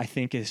of it, I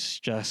think, is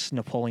just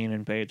Napoleon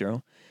and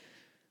Pedro.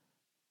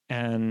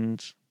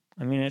 And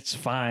I mean, it's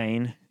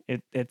fine.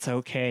 It's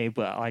okay,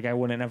 but like I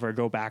wouldn't ever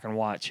go back and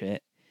watch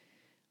it.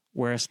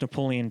 Whereas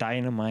Napoleon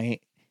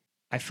Dynamite,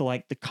 I feel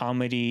like the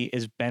comedy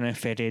is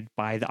benefited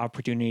by the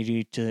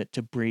opportunity to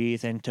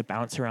breathe and to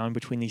bounce around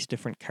between these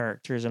different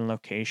characters and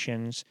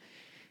locations.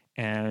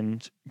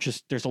 And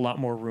just there's a lot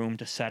more room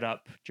to set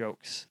up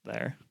jokes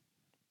there.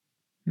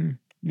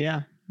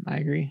 Yeah, I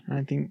agree.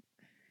 I think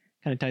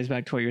kind of ties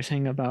back to what you're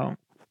saying about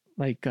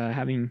like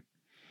having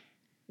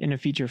in a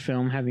feature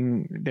film,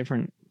 having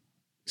different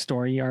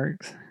story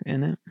arcs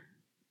in it.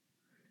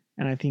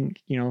 And I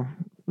think, you know,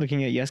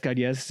 looking at Yes, God,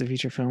 Yes, it's a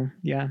feature film.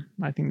 Yeah,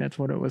 I think that's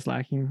what it was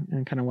lacking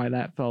and kind of why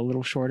that fell a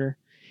little shorter.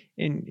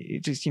 And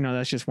it just, you know,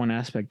 that's just one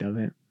aspect of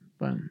it.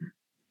 But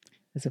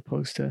as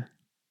opposed to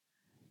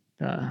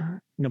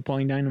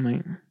Napoleon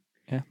Dynamite.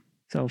 Yeah.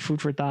 So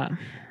food for thought.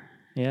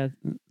 Yeah,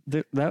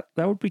 that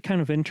would be kind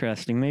of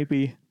interesting.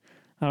 Maybe,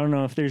 I don't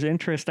know if there's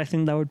interest. I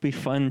think that would be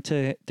fun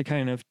to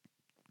kind of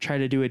try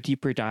to do a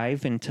deeper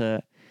dive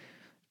into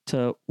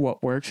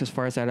what works as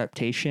far as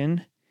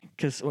adaptation.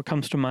 Because what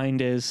comes to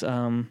mind is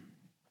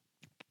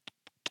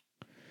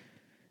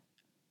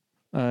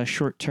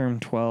Short Term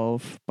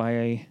 12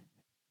 by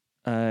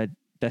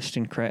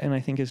Destin Cretton, I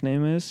think his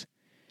name is,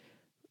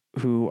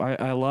 who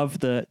I love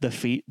the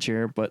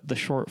feature, but the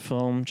short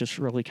film just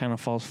really kind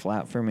of falls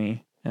flat for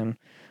me, and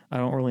I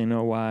don't really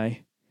know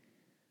why.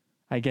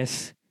 I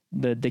guess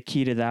the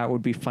key to that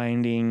would be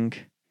finding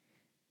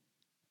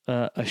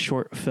a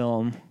short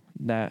film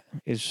that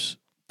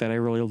I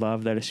really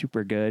love, that is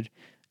super good,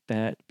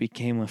 that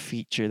became a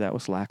feature that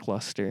was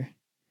lackluster.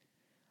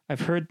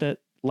 I've heard that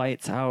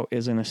Lights Out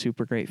isn't a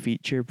super great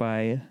feature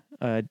by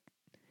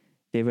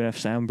David F.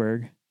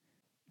 Sandberg,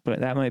 but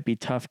that might be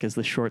tough because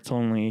the short's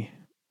only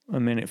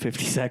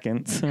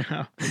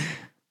 1:50.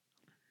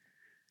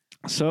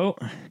 So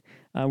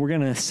we're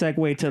going to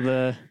segue to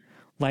the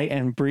light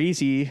and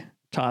breezy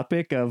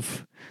topic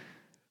of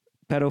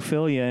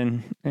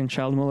pedophilia and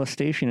child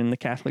molestation in the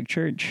Catholic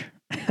Church.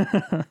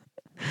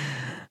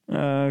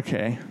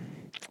 Okay.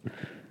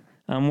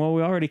 Well,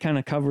 we already kind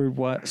of covered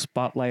what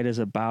Spotlight is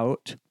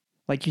about.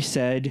 Like you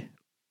said,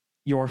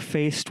 you're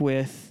faced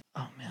with,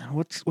 oh man,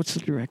 what's the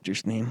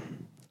director's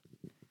name?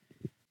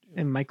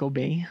 And Michael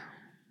Bay.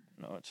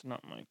 No, it's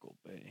not Michael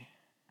Bay.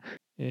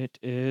 It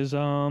is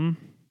Tom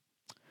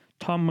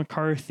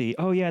McCarthy.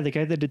 Oh yeah, the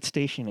guy that did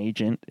Station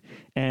Agent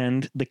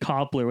and The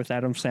Cobbler with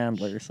Adam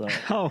Sandler.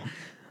 So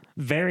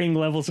varying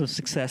levels of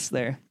success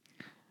there.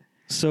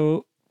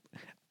 So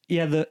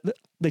yeah,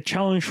 the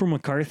challenge for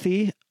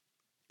McCarthy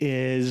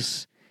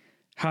is,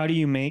 how do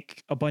you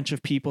make a bunch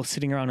of people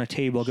sitting around a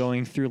table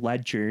going through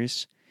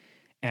ledgers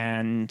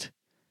and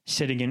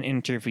sitting in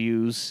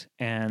interviews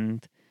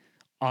and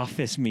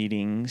office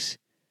meetings,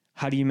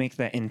 how do you make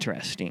that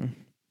interesting?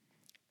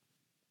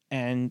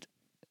 And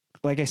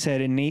like I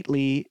said,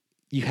 innately,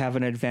 you have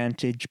an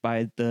advantage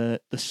by the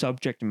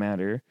subject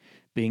matter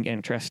being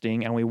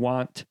interesting, and we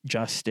want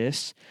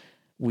justice.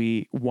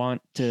 We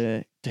want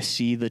to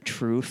see the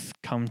truth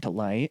come to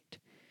light,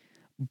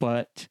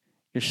 but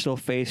you're still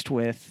faced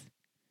with,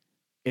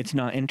 it's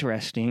not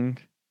interesting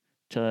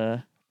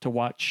to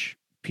watch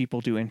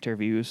people do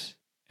interviews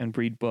and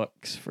read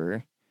books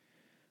for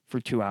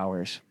 2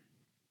 hours.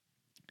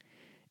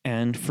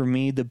 And for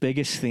me, the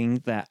biggest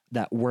thing that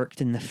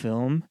worked in the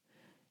film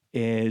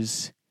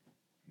is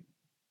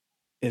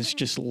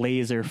just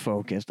laser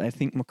focused. I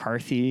think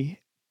McCarthy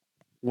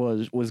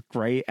was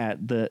great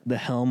at the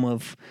helm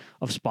of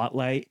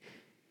Spotlight,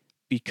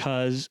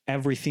 because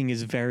everything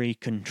is very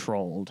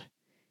controlled.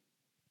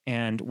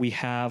 And we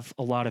have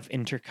a lot of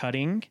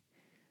intercutting,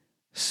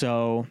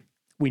 so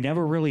we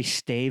never really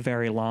stay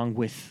very long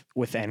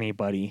with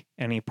anybody,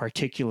 any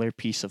particular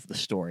piece of the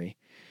story.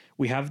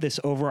 We have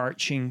this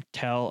overarching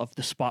tell of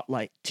the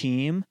Spotlight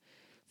team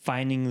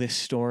finding this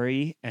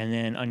story and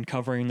then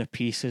uncovering the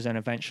pieces and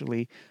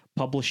eventually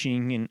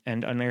publishing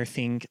and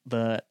unearthing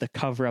the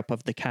cover-up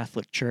of the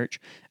Catholic Church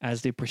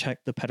as they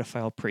protect the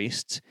pedophile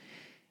priests.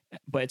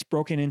 But it's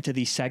broken into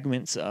these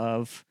segments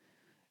of,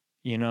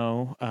 you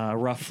know,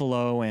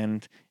 Ruffalo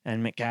and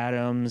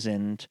McAdams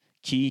and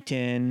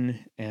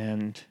Keaton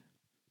and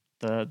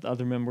the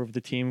other member of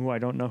the team, who I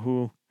don't know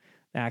who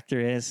the actor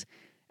is,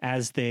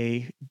 as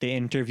they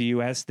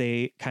interview, as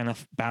they kind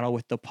of battle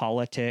with the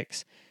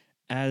politics,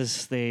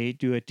 as they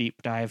do a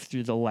deep dive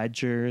through the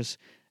ledgers,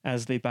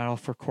 as they battle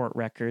for court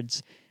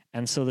records.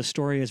 And so the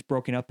story is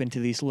broken up into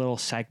these little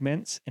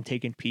segments and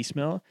taken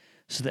piecemeal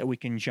so that we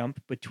can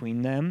jump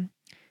between them.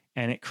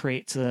 And it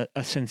creates a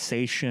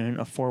sensation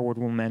of forward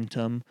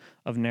momentum,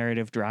 of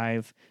narrative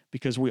drive,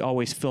 because we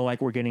always feel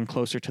like we're getting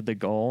closer to the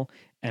goal,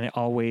 and it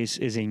always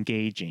is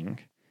engaging,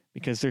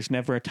 because there's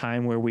never a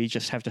time where we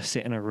just have to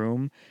sit in a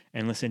room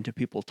and listen to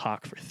people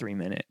talk for 3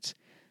 minutes.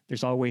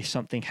 There's always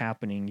something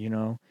happening, you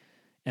know?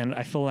 And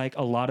I feel like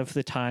a lot of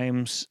the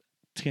times,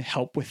 to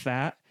help with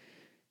that,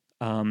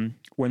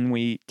 when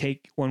we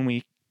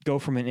go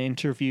from an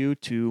interview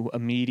to a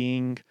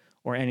meeting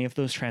or any of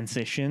those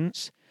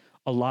transitions,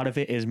 a lot of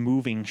it is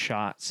moving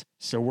shots.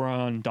 So we're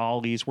on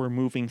dollies, we're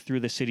moving through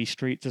the city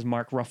streets as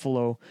Mark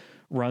Ruffalo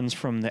runs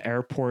from the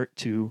airport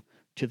to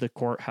the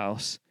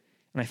courthouse.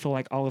 And I feel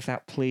like all of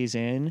that plays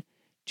in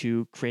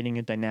to creating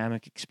a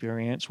dynamic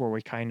experience where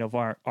we kind of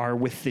are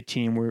with the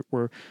team.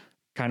 We're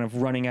kind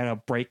of running at a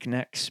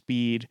breakneck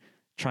speed,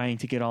 trying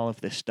to get all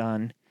of this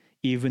done,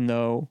 even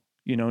though,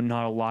 you know,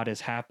 not a lot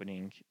is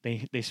happening.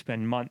 They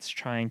spend months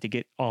trying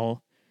to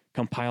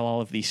compile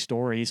all of these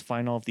stories,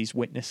 find all of these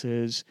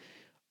witnesses,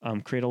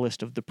 create a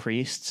list of the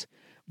priests,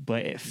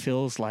 but it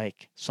feels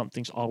like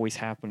something's always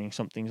happening,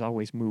 something's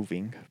always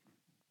moving.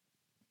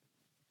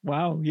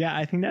 Wow. Yeah,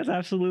 I think that's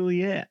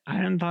absolutely it. I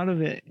hadn't thought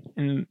of it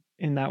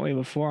in that way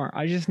before.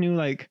 I just knew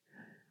like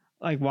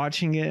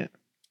watching it,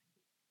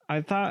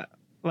 I thought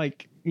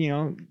like, you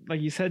know, like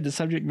you said, the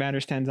subject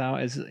matter stands out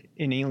as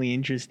innately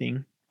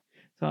interesting.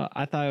 So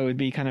I thought it would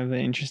be kind of an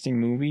interesting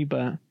movie,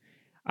 but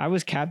I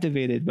was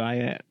captivated by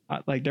it.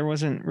 Like there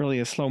wasn't really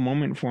a slow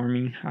moment for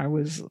me. I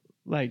was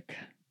like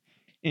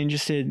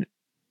interested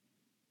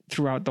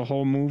throughout the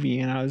whole movie,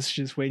 and I was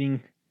just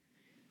waiting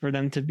for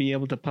them to be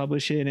able to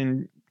publish it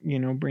and, you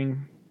know,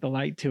 bring the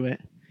light to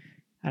it.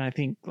 And I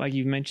think, like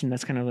you mentioned,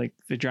 that's kind of like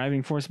the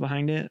driving force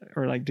behind it,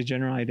 or like the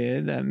general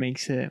idea that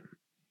makes it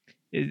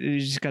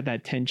just got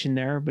that tension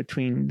there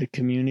between the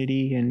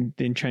community and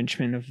the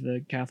entrenchment of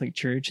the Catholic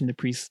Church and the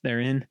priests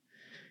therein.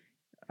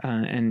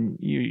 And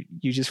you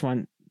just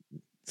want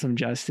some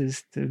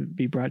justice to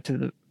be brought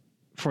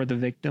for the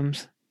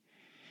victims.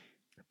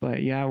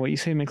 But yeah, what you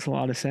say makes a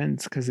lot of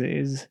sense, because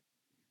it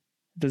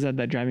does have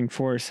that driving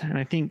force. And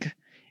I think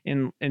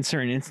in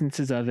certain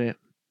instances of it,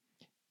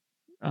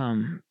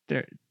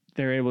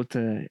 they're able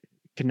to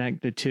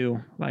connect the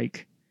two,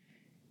 like,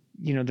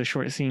 you know, the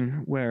short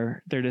scene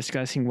where they're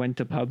discussing when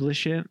to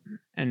publish it,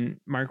 and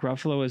Mark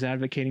Ruffalo is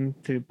advocating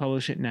to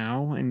publish it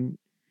now, and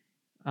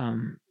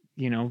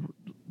you know,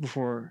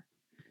 before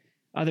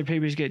other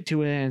papers get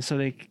to it, and so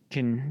they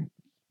can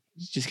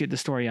just get the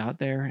story out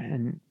there,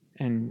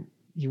 and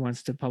he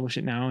wants to publish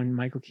it now, and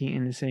Michael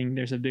Keaton is saying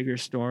there's a bigger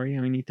story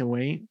and we need to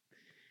wait.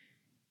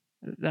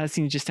 That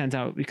scene just stands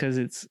out because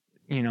it's,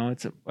 you know,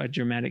 it's a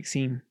dramatic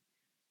scene.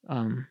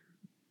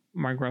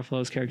 Mark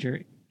Ruffalo's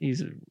character,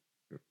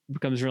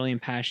 becomes really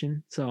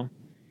impassioned. So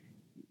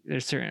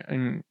there's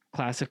certain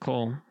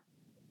classical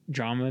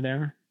drama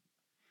there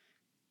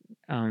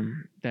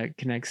that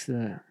connects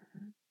the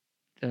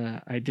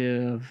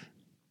idea of,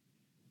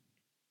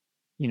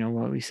 you know,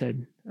 what we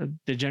said,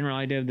 the general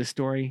idea of the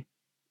story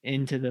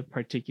into the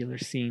particular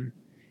scene,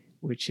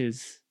 which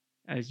is,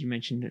 as you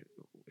mentioned,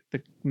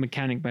 the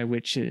mechanic by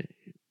which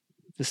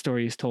the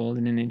story is told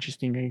in an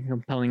interesting and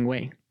compelling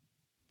way.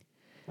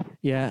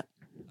 Yeah.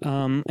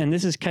 And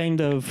this is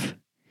kind of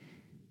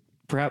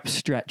perhaps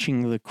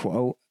stretching the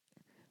quote,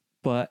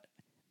 but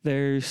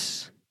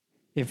there's,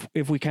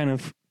 if we kind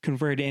of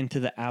convert it into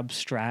the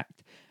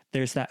abstract,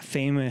 there's that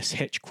famous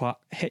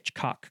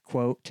Hitchcock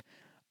quote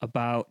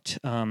about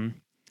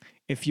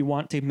if you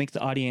want to make the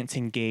audience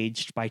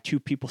engaged by two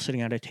people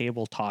sitting at a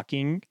table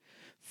talking,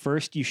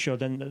 first you show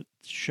them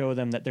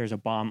that there's a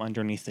bomb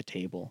underneath the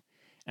table,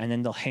 and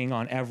then they'll hang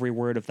on every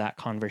word of that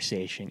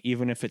conversation,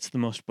 even if it's the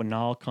most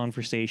banal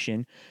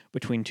conversation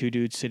between two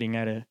dudes sitting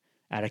at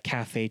a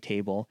cafe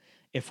table.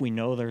 If we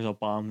know there's a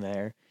bomb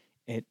there,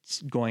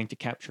 it's going to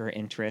capture our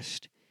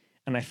interest.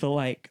 And I feel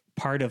like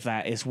part of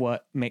that is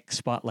what makes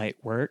Spotlight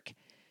work,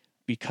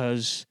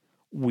 because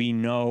we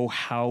know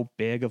how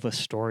big of a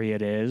story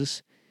it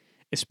is,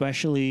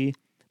 especially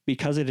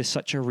because it is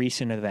such a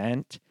recent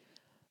event.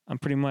 I'm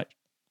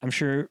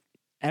sure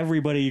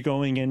everybody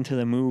going into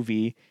the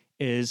movie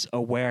is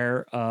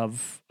aware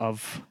of,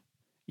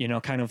 you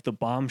know, kind of the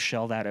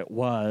bombshell that it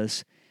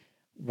was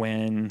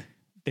when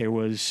there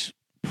was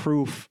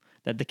proof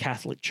that the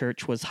Catholic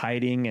Church was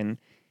hiding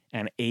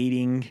and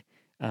aiding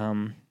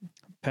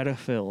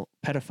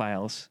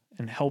pedophiles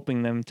and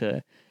helping them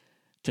to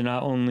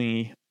not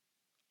only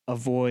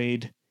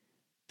avoid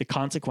the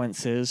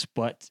consequences,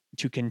 but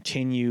to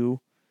continue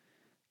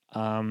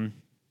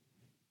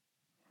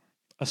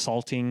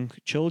assaulting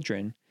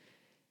children.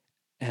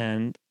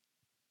 And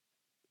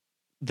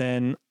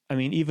then, I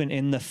mean, even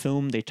in the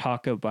film, they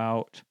talk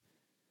about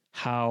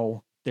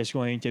how there's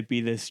going to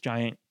be this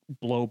giant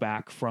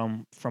blowback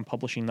from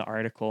publishing the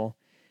article,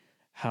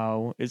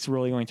 how it's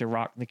really going to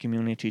rock the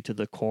community to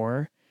the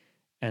core.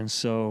 And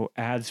so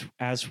as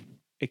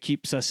it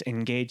keeps us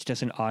engaged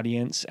as an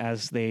audience,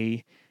 as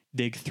they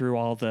dig through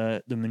all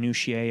the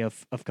minutiae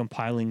of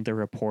compiling the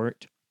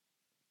report,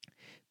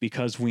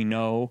 because we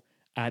know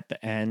at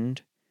the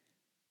end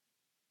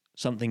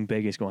something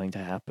big is going to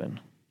happen.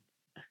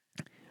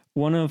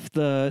 One of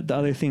the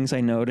other things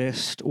I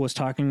noticed was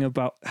talking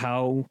about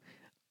how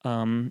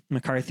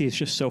McCarthy is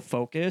just so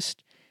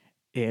focused,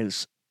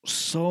 is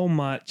so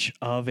much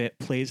of it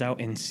plays out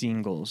in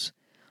singles.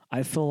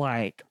 I feel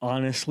like,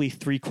 honestly,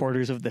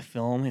 3/4 of the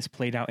film is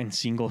played out in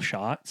single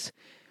shots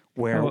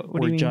where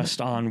we're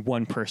just on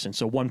one person.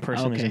 So one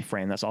person is in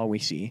frame. That's all we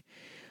see.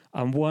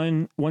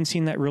 One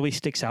scene that really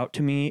sticks out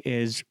to me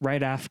is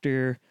right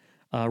after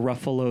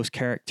Ruffalo's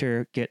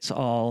character gets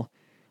all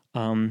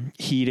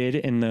heated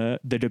in the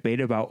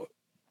debate about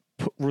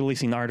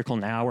releasing the article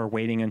now or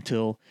waiting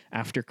until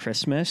after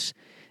Christmas.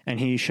 And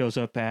he shows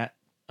up at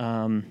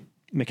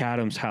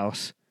McAdams'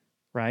 house,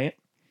 right?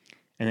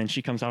 And then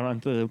she comes out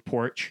onto the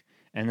porch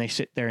and they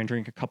sit there and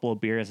drink a couple of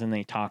beers and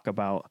they talk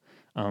about,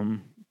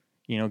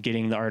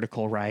 getting the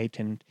article right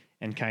and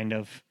kind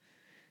of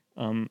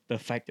the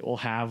effect it will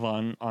have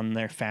on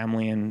their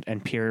family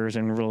and peers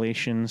and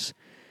relations.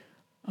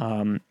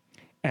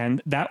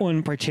 And that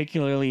one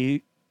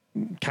particularly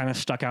kind of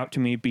stuck out to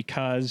me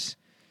because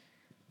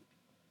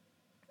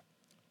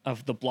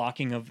of the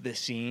blocking of the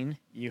scene.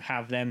 You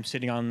have them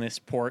sitting on this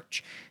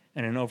porch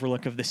and an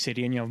overlook of the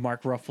city, and you have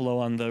Mark Ruffalo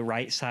on the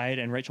right side,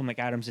 and Rachel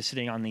McAdams is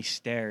sitting on these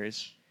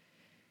stairs.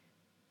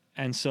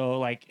 And so,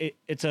 like,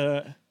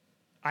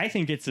 I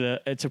think it's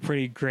a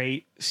pretty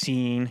great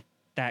scene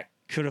that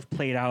could have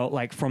played out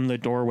like from the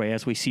doorway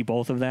as we see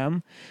both of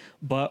them,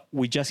 but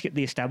we just get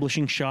the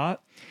establishing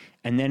shot,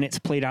 and then it's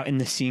played out in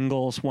the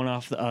singles, one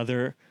off the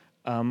other.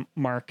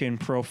 Mark in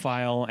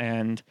profile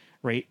and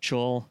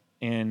Rachel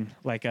in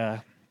like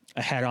a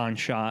head-on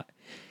shot,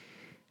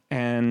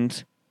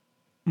 and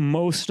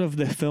most of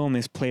the film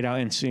is played out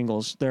in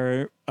singles.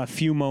 There are a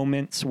few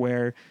moments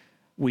where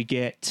we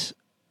get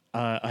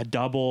a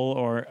double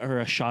or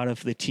a shot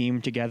of the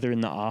team together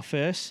in the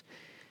office,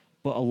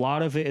 but a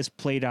lot of it is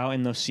played out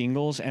in those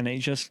singles, and it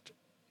just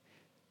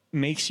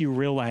makes you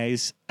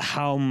realize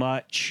how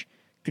much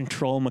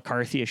control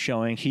McCarthy is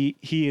showing. He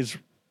is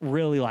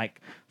really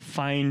like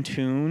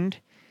fine-tuned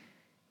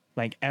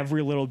like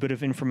every little bit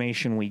of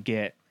information we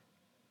get.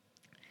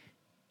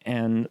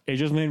 And it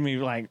just made me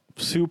like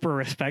super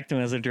respect him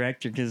as a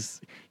director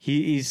because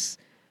he's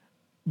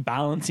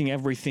balancing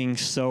everything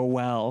so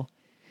well.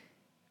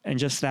 And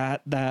just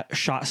that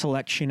shot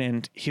selection,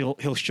 and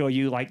he'll show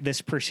you like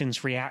this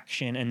person's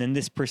reaction and then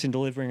this person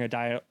delivering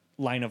a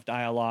line of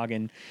dialogue,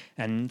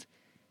 and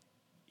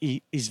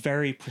he's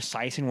very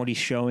precise in what he's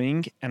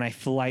showing. And I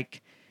feel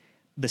like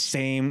the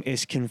same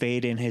is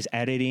conveyed in his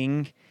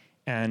editing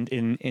and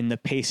in the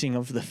pacing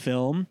of the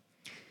film.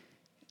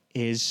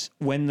 Is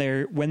when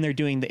they're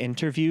doing the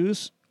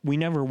interviews, we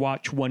never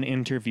watch one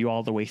interview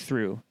all the way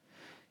through.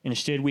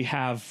 Instead, we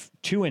have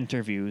two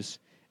interviews,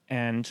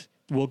 and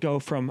we'll go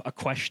from a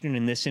question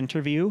in this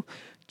interview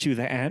to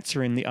the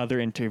answer in the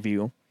other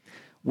interview,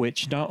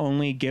 which not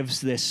only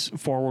gives this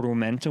forward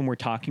momentum we're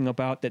talking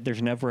about, that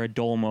there's never a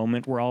dull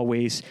moment. We're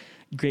always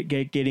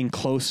getting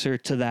closer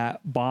to that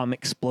bomb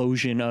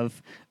explosion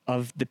of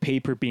the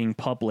paper being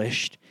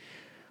published.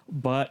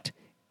 But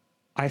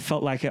I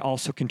felt like it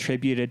also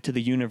contributed to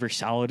the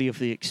universality of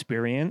the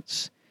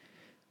experience.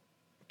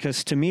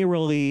 Because to me,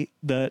 really,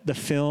 the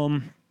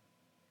film,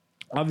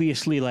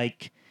 obviously,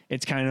 like,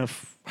 it's kind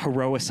of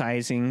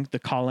heroicizing the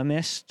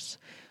columnists,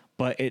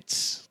 but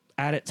it's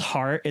at its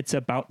heart, it's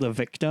about the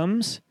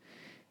victims.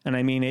 And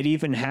I mean, it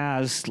even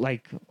has,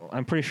 like,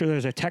 I'm pretty sure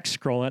there's a text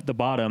scroll at the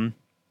bottom,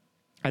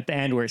 at the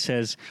end, where it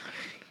says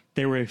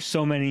there were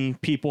so many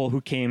people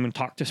who came and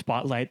talked to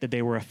Spotlight that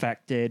they were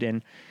affected,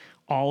 and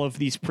all of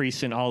these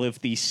priests in all of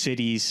these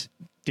cities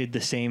did the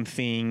same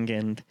thing.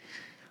 And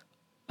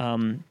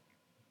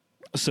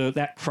so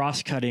that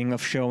cross-cutting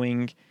of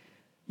showing,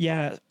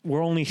 yeah,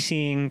 we're only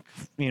seeing,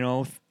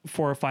 4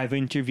 or 5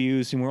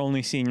 interviews and we're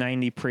only seeing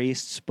 90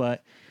 priests,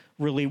 but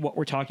really what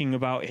we're talking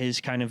about is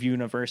kind of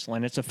universal,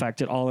 and it's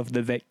affected all of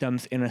the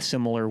victims in a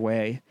similar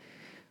way,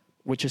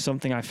 which is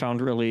something I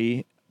found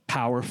really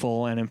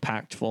powerful and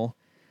impactful.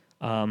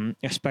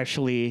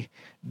 Especially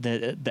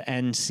the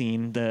end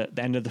scene, the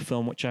end of the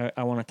film, which I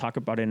want to talk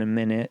about in a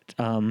minute.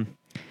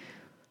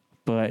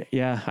 But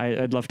yeah,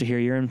 I'd love to hear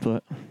your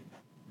input.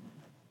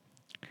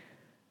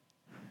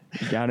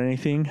 You got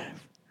anything?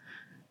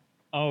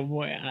 Oh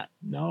boy, I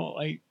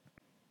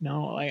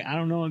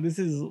don't know. This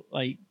is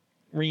like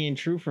ringing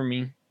true for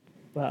me,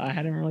 but I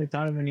hadn't really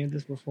thought of any of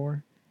this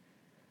before,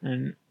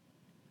 and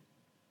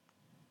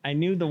I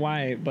knew the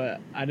why, but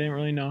I didn't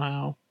really know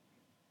how.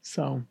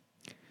 So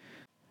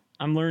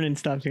I'm learning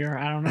stuff here.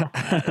 I don't know.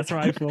 That's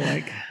what I feel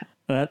like.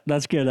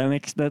 That's good.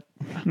 That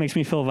makes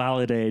me feel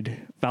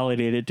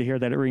validated to hear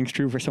that it rings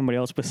true for somebody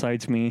else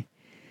besides me.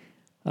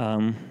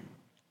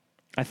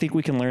 I think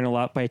we can learn a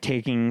lot by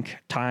taking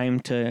time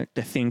to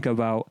think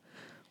about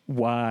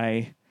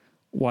why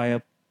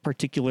a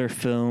particular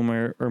film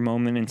or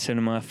moment in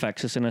cinema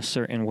affects us in a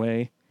certain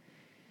way.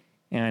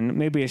 And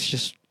maybe it's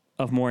just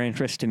of more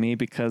interest to me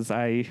because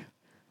I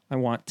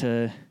want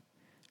to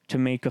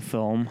make a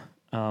film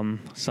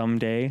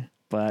someday.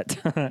 But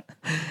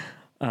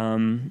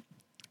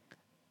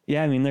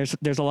yeah, I mean,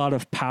 there's a lot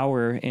of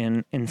power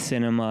in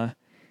cinema.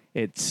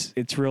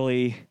 It's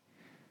really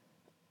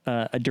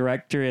a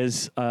director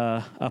is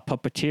a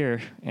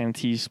puppeteer, and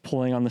he's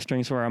pulling on the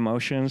strings of our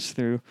emotions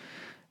through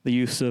the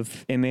use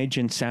of image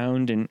and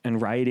sound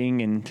and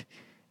writing and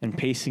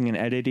pacing and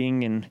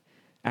editing and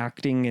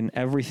acting, and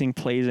everything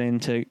plays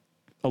into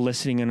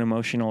eliciting an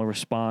emotional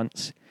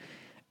response.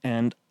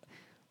 And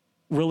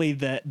really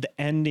the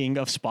ending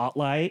of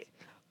Spotlight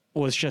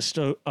was just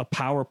a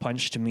power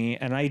punch to me,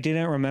 and I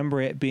didn't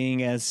remember it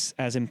being as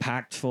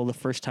impactful the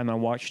first time I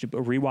watched it,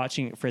 but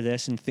rewatching it for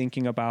this and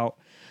thinking about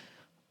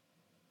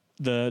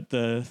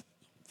the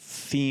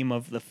theme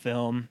of the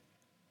film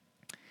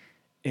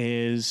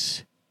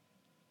is,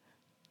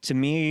 to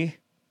me,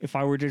 if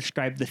I were to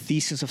describe the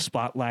thesis of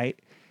Spotlight,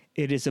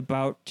 it is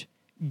about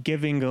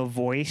giving a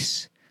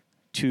voice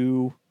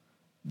to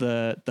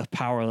the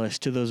powerless,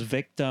 to those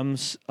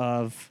victims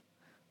of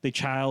the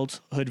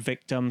childhood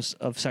victims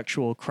of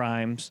sexual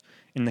crimes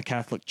in the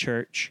Catholic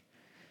Church.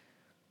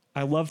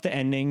 I love the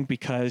ending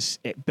because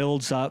it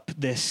builds up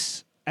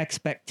this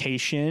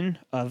expectation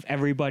of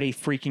everybody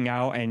freaking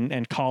out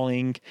and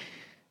calling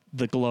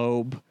the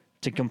Globe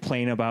to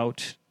complain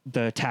about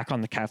the attack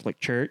on the Catholic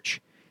Church.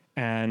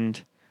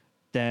 And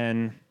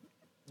then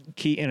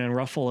Keaton and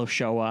Ruffalo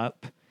show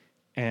up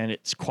and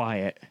it's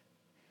quiet.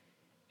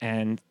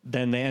 And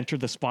then they enter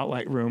the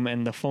spotlight room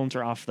and the phones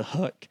are off the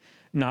hook,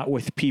 not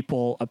with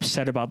people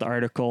upset about the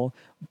article,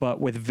 but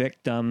with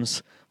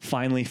victims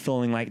finally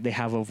feeling like they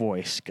have a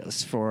voice.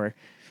 Because for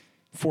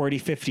 40,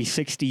 50,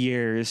 60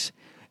 years,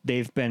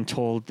 they've been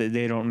told that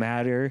they don't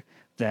matter,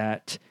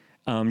 that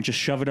just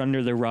shove it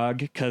under the rug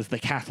because the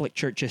Catholic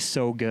Church is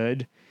so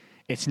good.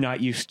 It's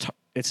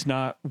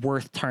not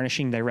worth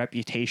tarnishing their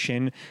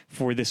reputation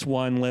for this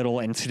one little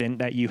incident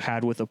that you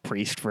had with a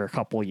priest for a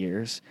couple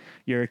years.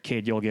 You're a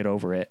kid, you'll get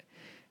over it.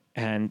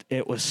 And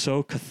it was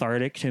so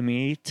cathartic to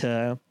me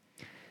to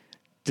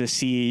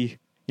see,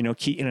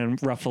 Keaton and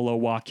Ruffalo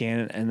walk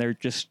in and they're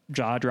just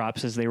jaw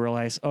drops as they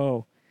realize,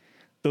 oh,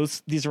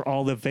 these are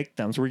all the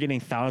victims. We're getting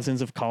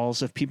thousands of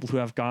calls of people who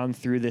have gone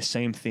through this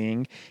same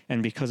thing.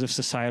 And because of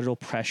societal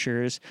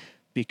pressures,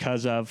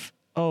 because of,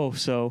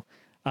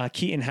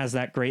 Keaton has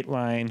that great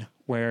line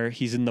where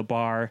he's in the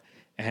bar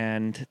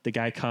and the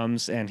guy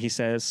comes and he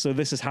says, so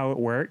this is how it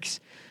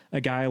works.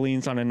 A guy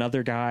leans on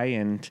another guy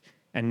and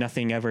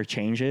nothing ever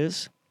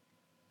changes.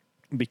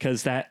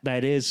 Because that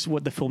is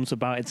what the film's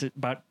about. It's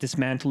about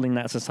dismantling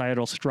that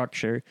societal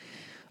structure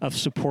of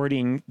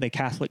supporting the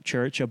Catholic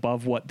Church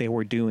above what they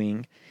were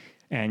doing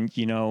and,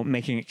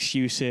 making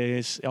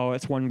excuses. Oh,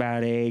 it's one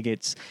bad egg.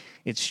 It's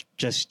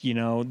just,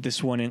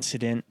 this one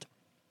incident,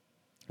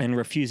 and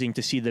refusing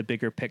to see the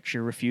bigger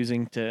picture,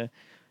 refusing to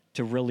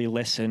really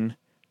listen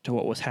to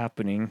what was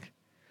happening.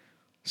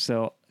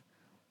 So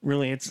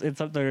really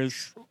it's up there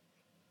as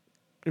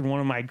in one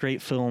of my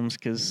great films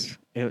because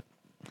it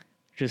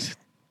just,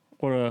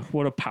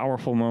 what a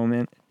powerful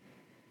moment.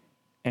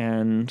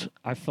 And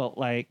I felt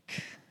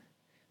like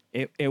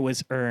it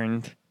was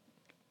earned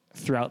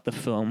throughout the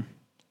film,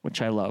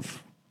 which I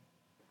love.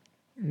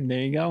 There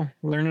you go.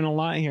 Learning a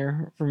lot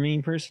here for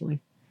me personally.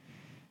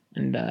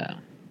 And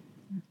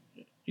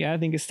I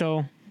think it's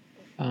still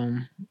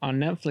on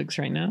Netflix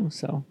right now.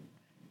 So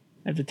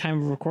at the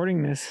time of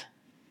recording this.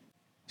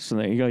 So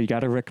there you go. You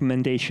got a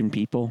recommendation,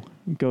 people.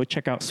 Go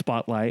check out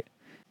Spotlight.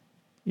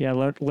 Yeah,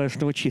 let us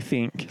know what you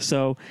think.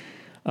 So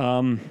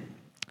I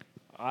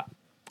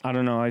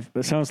don't know.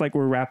 It sounds like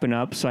we're wrapping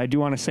up. So I do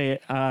want to say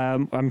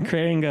I'm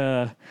creating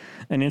an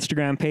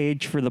Instagram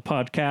page for the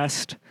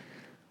podcast.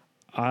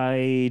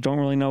 I don't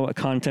really know what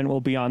content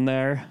will be on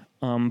there,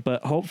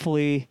 but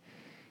hopefully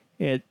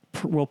it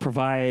will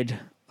provide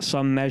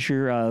some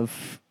measure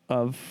of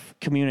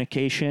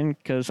communication,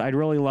 because I'd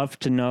really love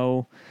to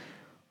know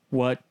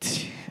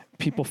what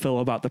people feel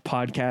about the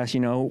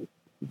podcast.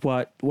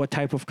 What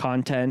type of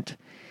content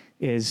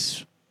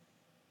is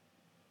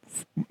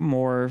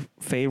more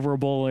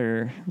favorable,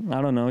 or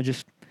I don't know,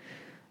 just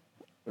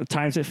at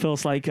times it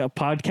feels like a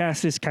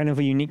podcast is kind of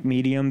a unique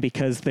medium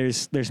because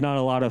there's not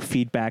a lot of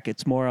feedback.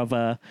 It's more of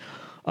a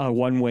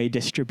one-way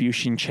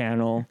distribution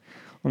channel.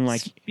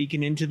 Unlike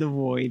speaking into the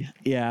void.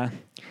 Yeah.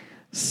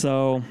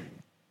 So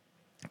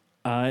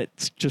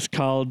it's just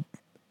called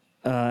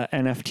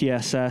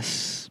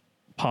NFTSS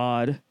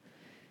pod.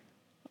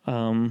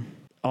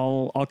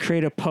 I'll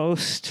create a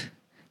post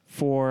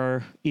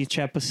for each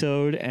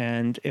episode,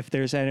 and if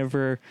there's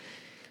ever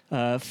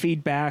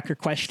feedback or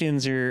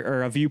questions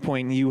or a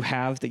viewpoint you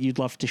have that you'd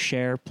love to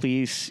share,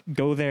 please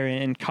go there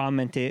and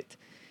comment it.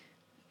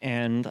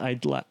 And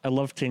I'd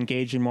love to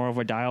engage in more of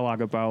a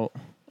dialogue about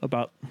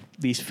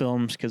these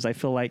films, because I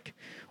feel like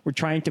we're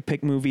trying to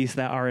pick movies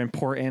that are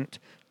important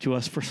to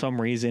us for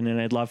some reason,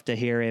 and I'd love to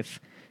hear if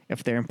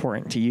they're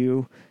important to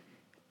you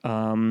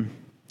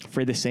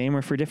for the same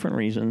or for different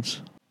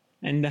reasons.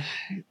 And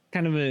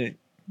kind of a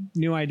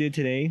new idea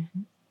today,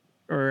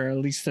 or at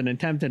least an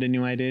attempt at a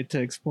new idea, to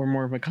explore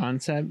more of a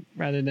concept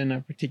rather than a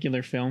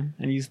particular film,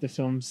 and use the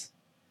films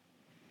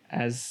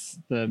as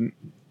the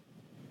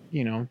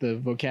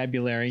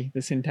vocabulary,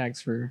 the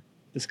syntax for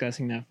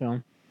discussing that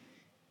film.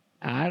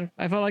 I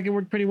felt like it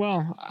worked pretty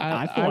well.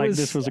 I feel like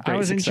this was a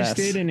great success.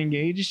 Interested and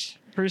engaged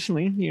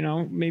personally.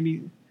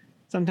 Maybe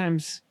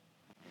sometimes,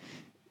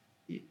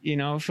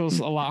 it feels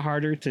a lot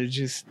harder to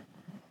just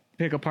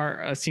pick apart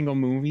a single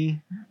movie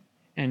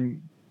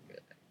and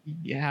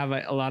you have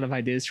a lot of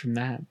ideas from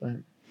that. But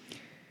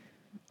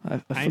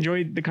I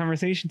enjoyed the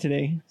conversation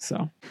today.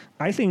 So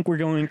I think we're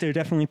going to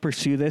definitely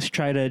pursue this,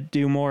 try to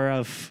do more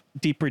of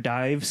deeper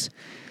dives,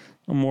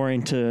 more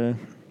into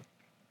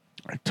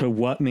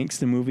what makes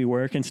the movie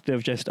work instead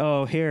of just,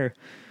 oh, here,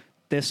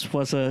 this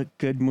was a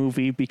good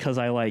movie because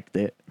I liked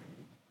it.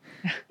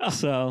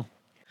 So,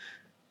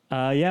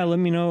 yeah, let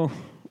me know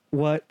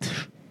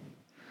what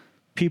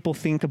people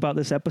think about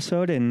this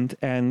episode,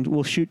 and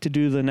we'll shoot to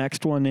do the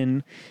next one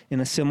in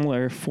a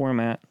similar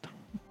format.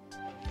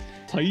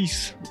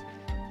 Peace.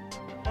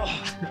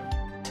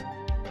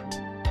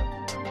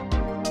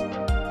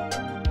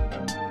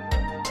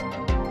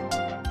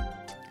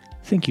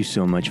 Thank you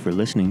so much for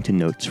listening to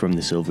Notes from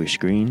the Silver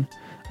Screen.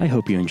 I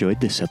hope you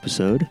enjoyed this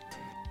episode.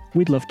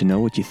 We'd love to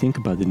know what you think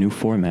about the new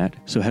format,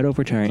 so head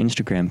over to our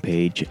Instagram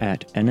page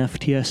at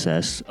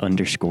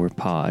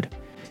NFTSS_pod.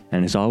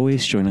 And as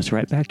always, join us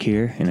right back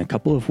here in a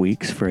couple of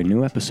weeks for a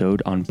new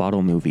episode on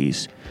bottle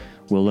movies.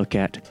 We'll look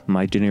at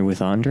My Dinner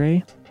with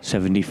Andre,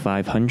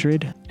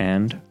 7500,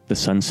 and The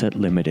Sunset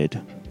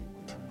Limited.